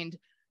behind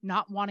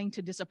not wanting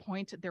to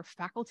disappoint their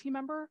faculty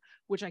member,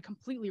 which I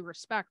completely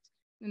respect.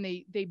 And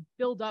they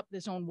build up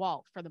this own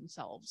wall for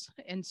themselves.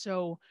 And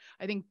so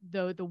I think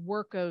the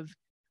work of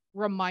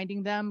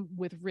reminding them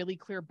with really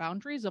clear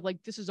boundaries of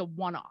like, this is a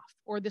one-off,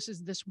 or this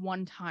is this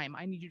one time.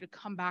 I need you to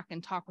come back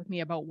and talk with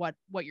me about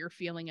what you're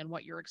feeling and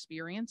what you're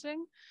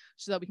experiencing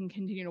so that we can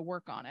continue to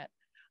work on it.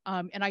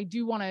 And I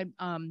do want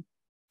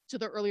to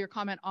the earlier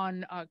comment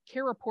on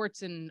care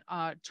reports and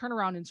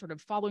turnaround and sort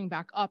of following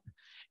back up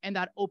and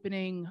that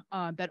open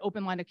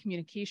line of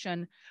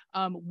communication.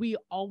 We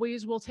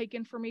always will take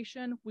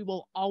information. We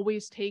will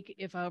always take,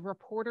 if a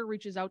reporter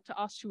reaches out to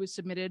us who has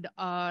submitted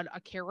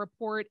a care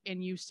report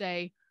and you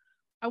say,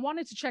 I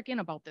wanted to check in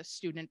about this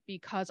student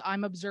because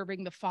I'm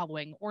observing the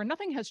following, or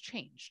nothing has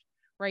changed,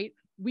 right?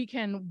 We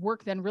can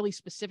work then really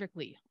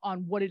specifically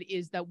on what it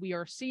is that we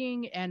are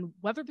seeing and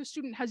whether the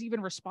student has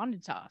even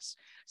responded to us.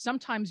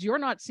 Sometimes you're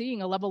not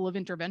seeing a level of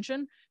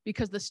intervention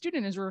because the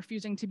student is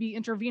refusing to be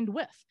intervened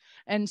with.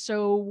 And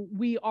so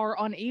we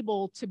are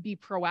unable to be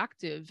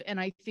proactive. And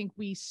I think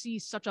we see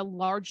such a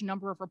large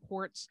number of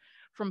reports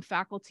from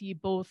faculty,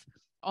 both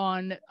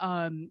on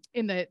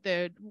in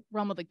the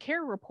realm of the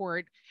care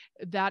report,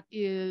 that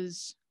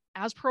is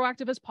as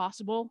proactive as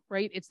possible,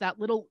 right? It's that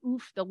little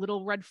oof, the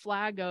little red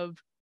flag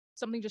of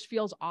something just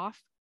feels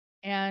off.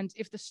 And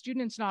if the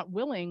student's not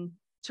willing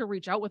to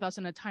reach out with us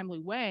in a timely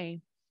way,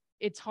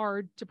 it's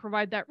hard to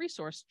provide that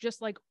resource, just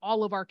like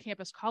all of our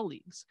campus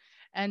colleagues.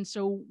 And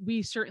so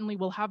we certainly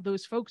will have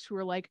those folks who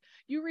are like,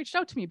 you reached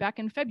out to me back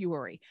in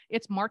February.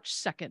 It's March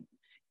 2nd.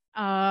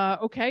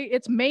 Okay,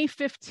 it's May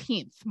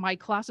 15th. My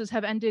classes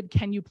have ended.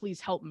 Can you please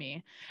help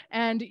me?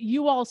 And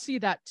you all see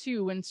that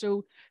too. And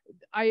so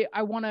I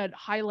want to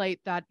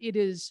highlight that it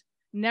is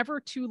never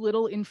too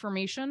little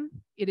information.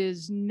 It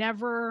is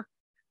never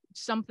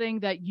something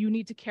that you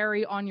need to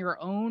carry on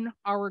your own.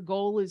 Our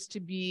goal is to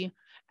be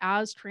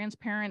as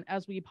transparent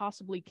as we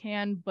possibly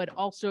can, but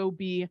also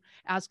be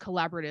as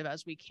collaborative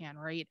as we can,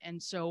 right?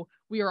 And so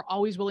we are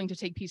always willing to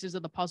take pieces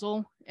of the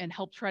puzzle and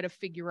help try to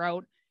figure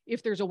out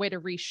if there's a way to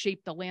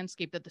reshape the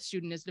landscape that the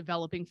student is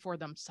developing for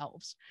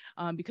themselves.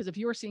 Because if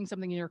you're seeing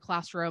something in your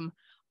classroom,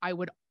 I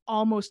would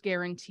almost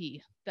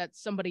guarantee that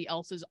somebody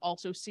else is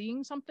also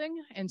seeing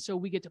something. And so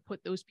we get to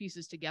put those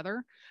pieces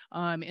together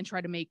and try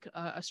to make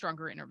a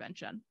stronger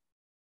intervention.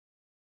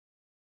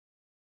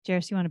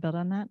 Jairus, you want to build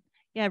on that?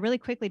 Yeah, really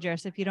quickly,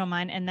 Jairus, if you don't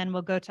mind, and then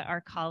we'll go to our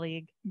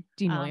colleague,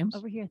 Dean Williams.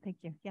 Over here. Thank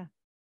you. Yeah.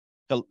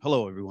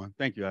 Hello, everyone.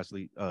 Thank you,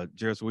 Ashlie.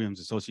 Jairus Williams,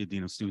 Associate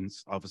Dean of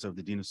Students, Office of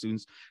the Dean of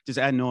Students. Just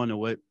adding on to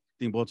what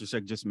Dean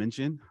Boltrashek just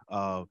mentioned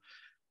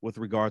with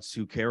regards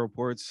to care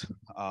reports.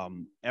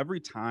 Every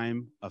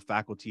time a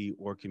faculty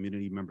or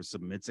community member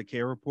submits a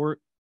care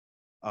report,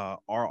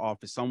 our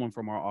office, someone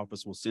from our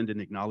office will send an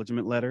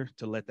acknowledgement letter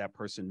to let that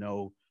person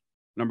know,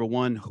 number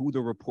one, who the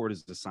report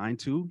is assigned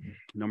to,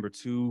 number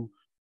two,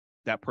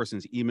 that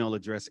person's email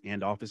address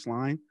and office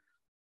line.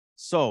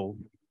 So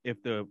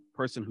if the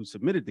person who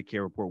submitted the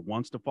care report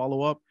wants to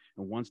follow up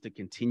and wants to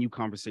continue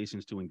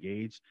conversations to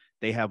engage,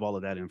 they have all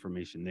of that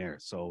information there.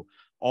 So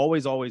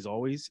always, always,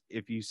 always,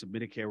 if you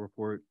submit a care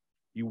report,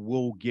 you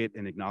will get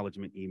an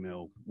acknowledgement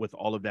email with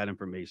all of that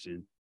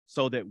information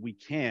so that we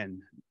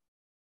can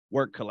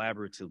work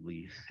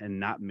collaboratively and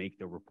not make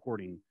the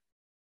reporting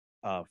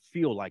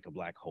feel like a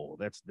black hole.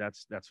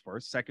 That's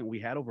first. Second, we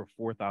had over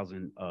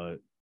 4,000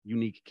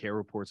 unique care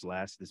reports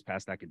this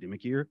past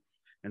academic year.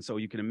 And so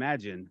you can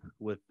imagine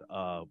with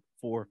 4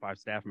 or 5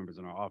 staff members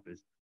in our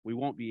office, we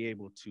won't be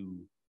able to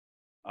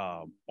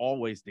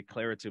always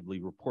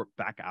declaratively report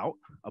back out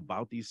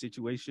about these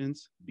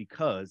situations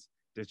because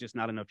there's just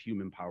not enough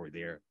human power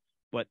there.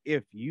 But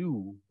if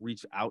you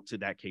reach out to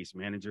that case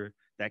manager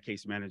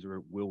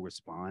will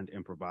respond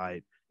and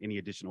provide any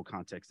additional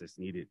context that's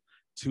needed.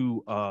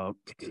 To,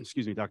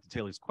 excuse me, Dr.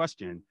 Taylor's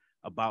question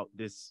about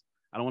this,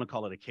 I don't want to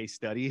call it a case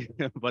study,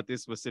 but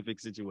this specific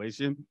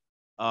situation.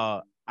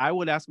 I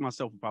would ask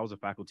myself if I was a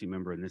faculty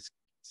member in this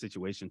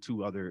situation,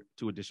 two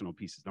additional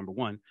pieces. Number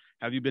one,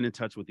 have you been in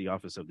touch with the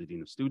Office of the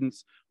Dean of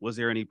Students? Was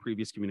there any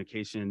previous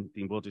communication?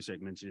 Dean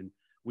Boltrashek mentioned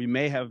we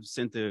may have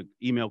sent the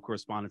email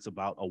correspondence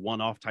about a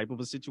one-off type of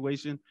a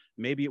situation.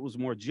 Maybe it was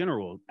more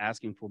general,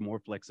 asking for more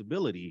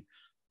flexibility.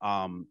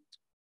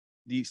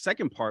 The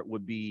second part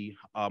would be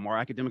our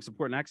Academic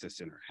Support and Access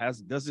Center.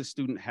 Does this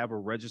student have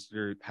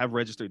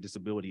registered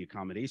disability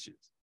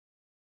accommodations?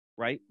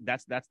 Right?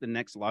 That's the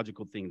next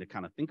logical thing to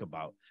kind of think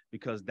about,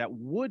 because that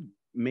would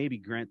maybe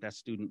grant that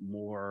student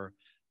more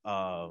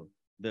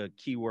the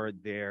key word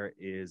there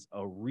is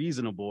a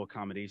reasonable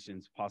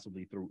accommodations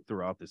possibly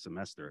throughout the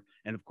semester.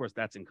 And of course,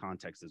 that's in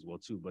context as well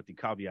too. But the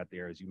caveat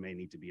there is you may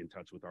need to be in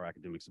touch with our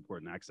Academic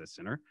Support and Access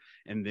Center.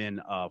 And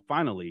then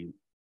finally,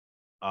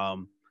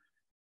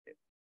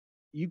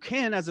 you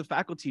can, as a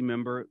faculty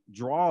member,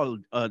 draw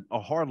a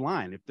hard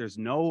line. If there's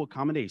no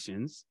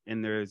accommodations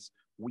and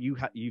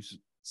you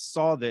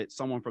saw that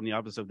someone from the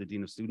Office of the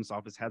Dean of Students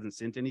office hasn't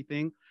sent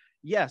anything,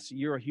 yes,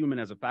 you're a human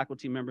as a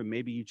faculty member.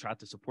 Maybe you try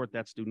to support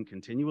that student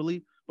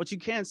continually, but you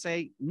can't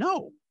say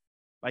no.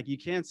 Like you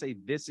can't say,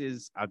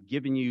 I've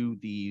given you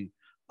the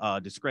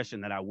discretion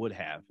that I would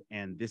have,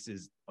 and this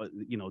is,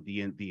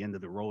 the end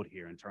of the road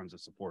here in terms of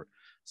support.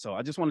 So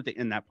I just wanted to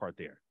end that part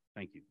there.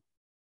 Thank you.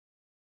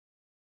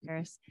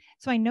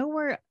 So I know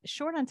we're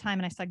short on time,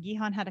 and I saw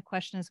Gihan had a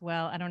question as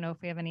well. I don't know if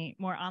we have any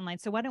more online.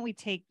 So why don't we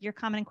take your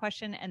comment and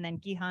question, and then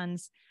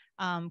Gihan's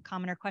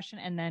comment or question,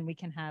 and then we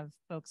can have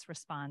folks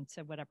respond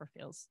to whatever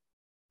feels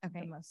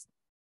the most.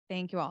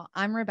 Thank you all.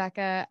 I'm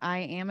Rebecca. I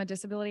am a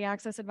disability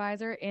access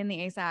advisor in the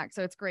ASAC.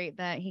 So it's great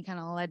that he kind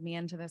of led me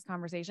into this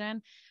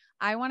conversation.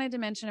 I wanted to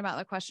mention about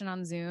the question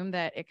on Zoom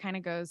that it kind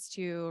of goes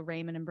to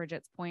Raymond and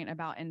Bridget's point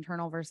about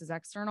internal versus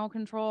external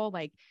control.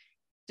 Like,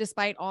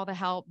 despite all the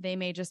help, they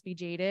may just be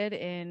jaded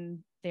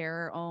in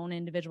their own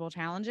individual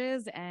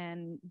challenges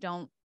and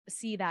don't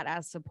see that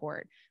as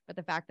support. But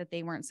the fact that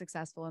they weren't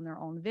successful in their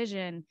own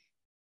vision,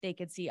 they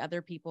could see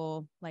other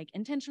people like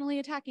intentionally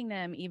attacking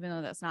them, even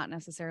though that's not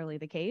necessarily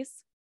the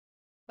case.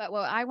 But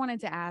what I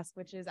wanted to ask,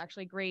 which is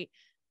actually great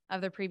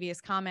of the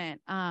previous comment,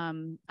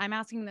 I'm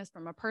asking this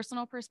from a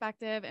personal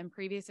perspective and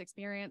previous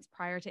experience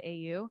prior to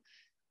AU.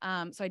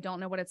 So I don't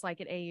know what it's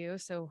like at AU,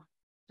 so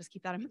just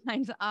keep that in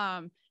mind.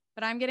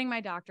 But I'm getting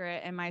my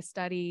doctorate, and my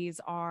studies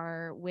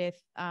are with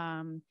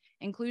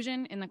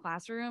inclusion in the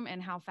classroom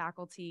and how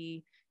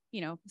faculty,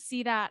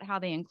 see that, how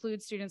they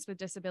include students with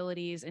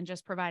disabilities, and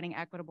just providing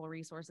equitable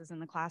resources in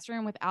the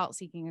classroom without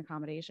seeking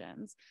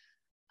accommodations.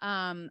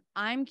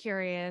 I'm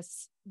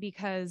curious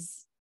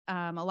because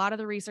a lot of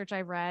the research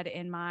I've read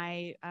in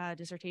my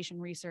dissertation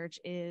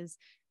research is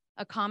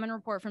a common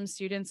report from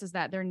students is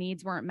that their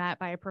needs weren't met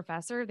by a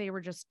professor. They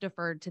were just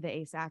deferred to the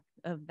ASAC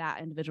of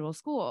that individual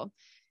school.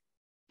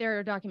 There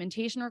are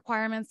documentation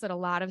requirements that a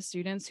lot of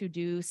students who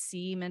do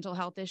see mental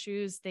health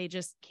issues, they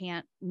just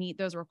can't meet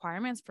those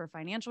requirements for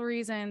financial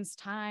reasons,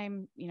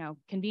 time,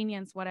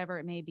 convenience, whatever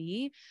it may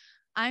be.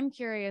 I'm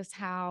curious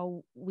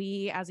how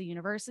we as a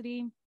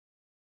university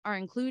are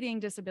including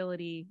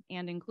disability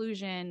and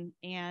inclusion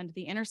and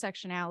the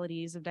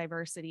intersectionalities of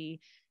diversity.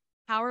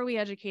 How are we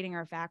educating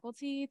our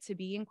faculty to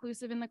be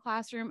inclusive in the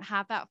classroom,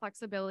 have that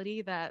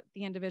flexibility that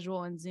the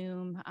individual in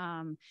Zoom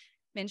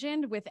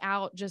mentioned,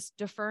 without just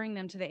deferring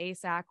them to the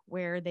ASAC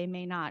where they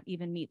may not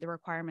even meet the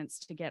requirements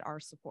to get our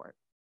support?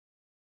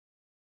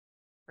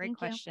 Great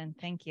question.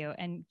 Thank you.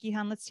 And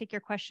Gihan, let's take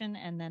your question,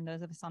 and then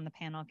those of us on the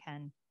panel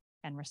can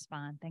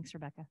respond. Thanks,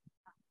 Rebecca.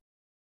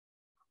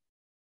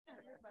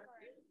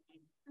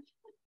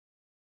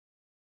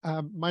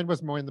 Mine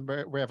was more in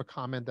the way of a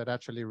comment that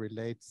actually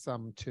relates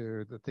some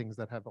to the things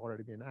that have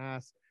already been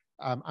asked.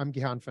 I'm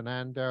Gihan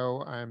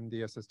Fernando. I'm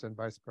the Assistant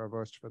Vice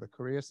Provost for the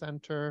Career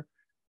Center,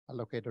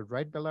 located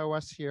right below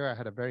us here. I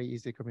had a very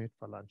easy commute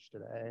for lunch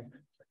today.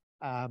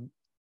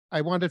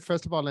 I wanted,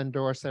 first of all,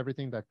 endorse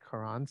everything that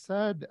Karan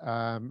said,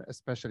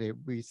 especially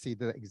we see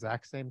the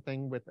exact same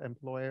thing with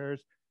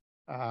employers.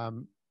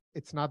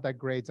 It's not that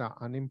grades are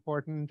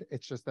unimportant,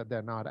 it's just that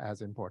they're not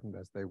as important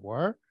as they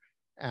were,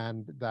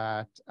 and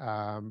that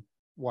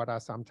what are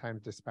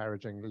sometimes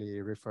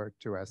disparagingly referred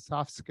to as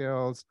soft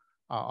skills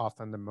are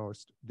often the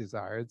most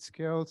desired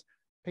skills.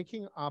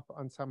 Picking up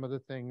on some of the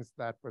things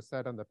that were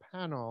said on the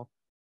panel,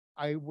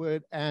 I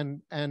would,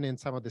 and in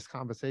some of this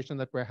conversation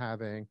that we're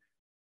having,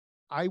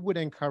 I would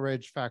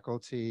encourage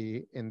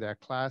faculty in their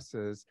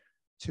classes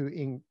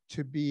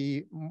to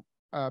be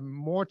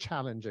more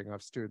challenging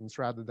of students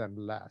rather than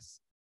less,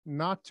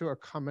 not to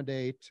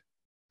accommodate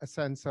a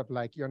sense of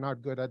like, you're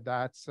not good at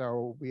that,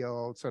 so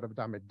we'll sort of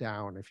dumb it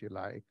down, if you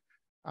like.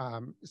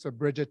 So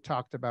Bridget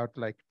talked about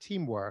like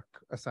teamwork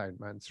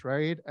assignments,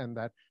 right? And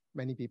that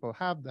many people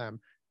have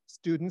them.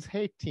 Students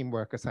hate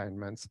teamwork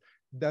assignments.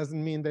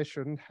 Doesn't mean they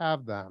shouldn't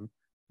have them.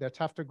 They're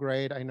tough to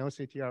grade. I know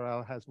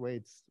CTRL has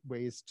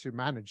ways to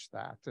manage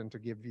that and to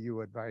give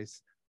you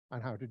advice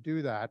on how to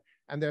do that.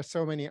 And there's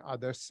so many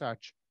other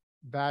such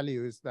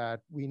values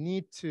that we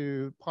need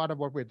to, part of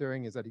what we're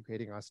doing is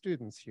educating our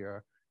students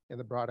here in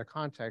the broader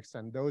context,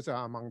 and those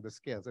are among the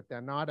skills. If they're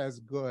not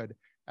as good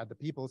at the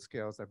people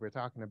skills that we're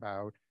talking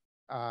about,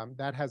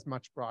 that has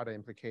much broader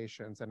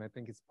implications, and I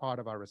think it's part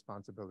of our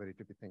responsibility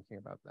to be thinking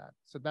about that.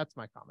 So that's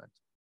my comment.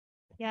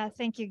 Yeah,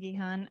 thank you,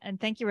 Gihan, and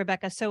thank you,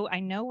 Rebecca. So I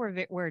know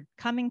we're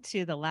coming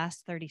to the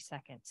last 30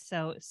 seconds.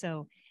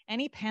 So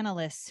any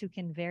panelists who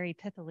can very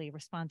pithily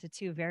respond to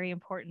two very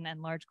important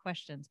and large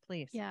questions,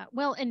 please. Yeah,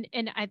 well,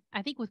 and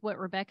I think with what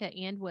Rebecca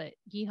and what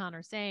Gihan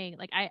are saying,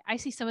 like I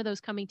see some of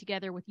those coming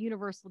together with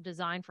universal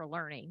design for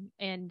learning,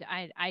 and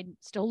I'm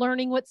still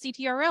learning what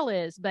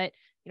CTRL is, but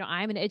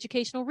I'm an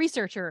educational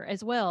researcher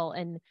as well,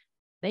 and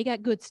they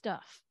got good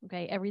stuff.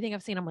 Okay. Everything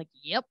I've seen, I'm like,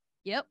 yep.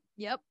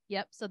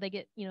 So they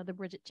get, the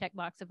Bridget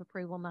checkbox of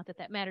approval. Not that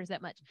that matters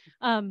that much.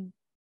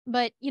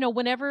 But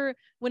whenever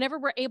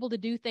we're able to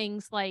do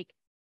things like,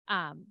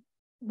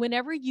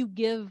 whenever you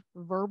give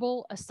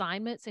verbal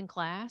assignments in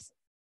class,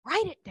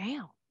 write it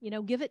down,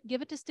 give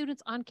it to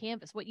students on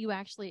Canvas, what you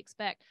actually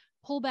expect,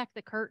 pull back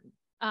the curtain,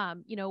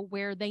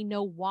 where they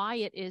know why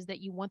it is that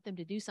you want them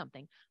to do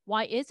something.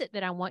 Why is it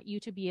that I want you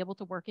to be able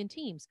to work in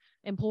teams?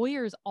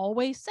 Employers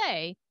always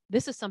say,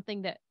 this is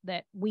something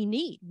that we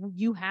need.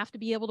 You have to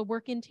be able to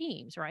work in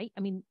teams, right? I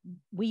mean,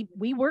 we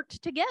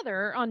worked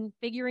together on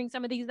figuring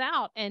some of these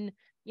out, and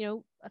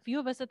a few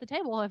of us at the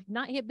table have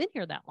not yet been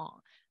here that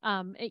long.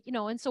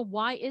 And so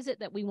why is it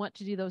that we want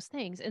to do those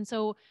things? And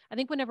so I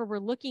think whenever we're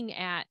looking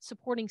at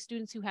supporting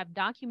students who have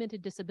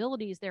documented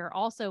disabilities, there are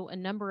also a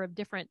number of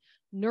different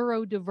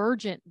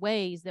neurodivergent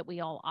ways that we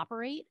all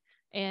operate.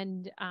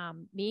 And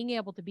being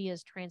able to be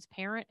as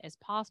transparent as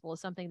possible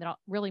is something that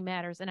really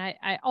matters. And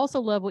I also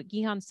love what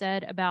Gihan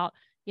said about,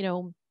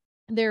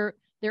 there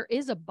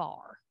is a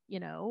bar,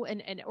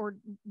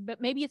 but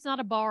maybe it's not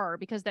a bar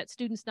because that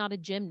student's not a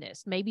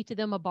gymnast. Maybe to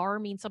them a bar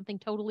means something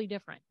totally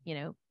different.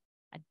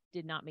 I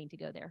did not mean to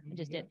go there. I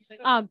just did.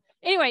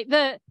 Anyway,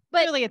 but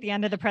clearly at the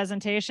end of the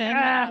presentation.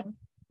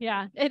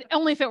 Yeah,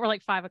 only if it were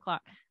like 5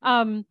 o'clock.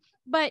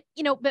 But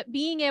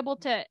being able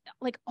to,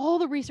 like, all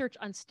the research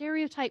on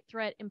stereotype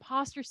threat,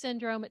 imposter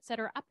syndrome, et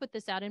cetera. I put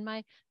this out in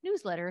my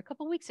newsletter a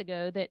couple of weeks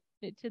ago that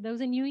to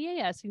those in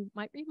UEAS who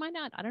might read, might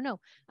not, I don't know.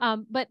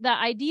 But the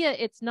idea,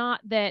 it's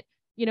not that,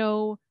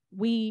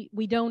 we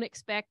don't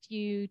expect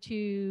you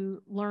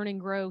to learn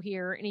and grow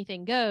here,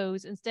 anything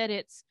goes. Instead,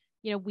 it's,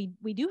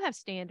 we do have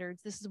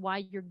standards. This is why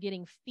you're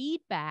getting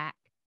feedback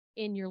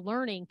in your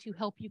learning to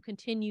help you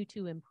continue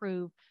to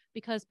improve,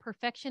 because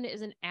perfection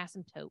is an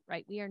asymptote,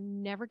 right? We are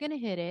never going to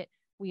hit it.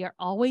 We are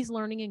always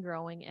learning and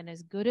growing. And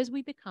as good as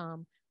we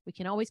become, we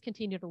can always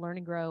continue to learn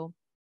and grow.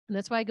 And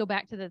that's why I go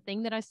back to the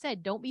thing that I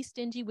said, don't be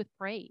stingy with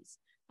praise,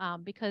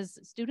 because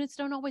students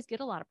don't always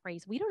get a lot of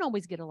praise. We don't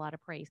always get a lot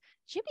of praise.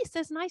 Jimmy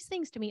says nice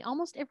things to me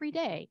almost every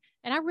day,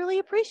 and I really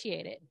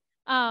appreciate it.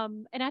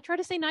 And I try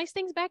to say nice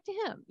things back to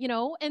him,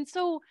 and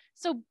so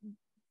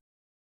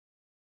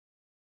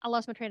I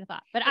lost my train of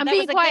thought, but I'm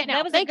being quiet now.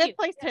 That was a good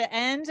place to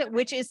end,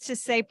 which is to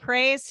say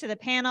praise to the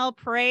panel,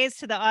 praise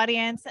to the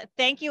audience.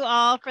 Thank you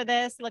all for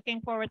this. Looking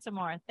forward to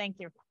more. Thank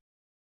you.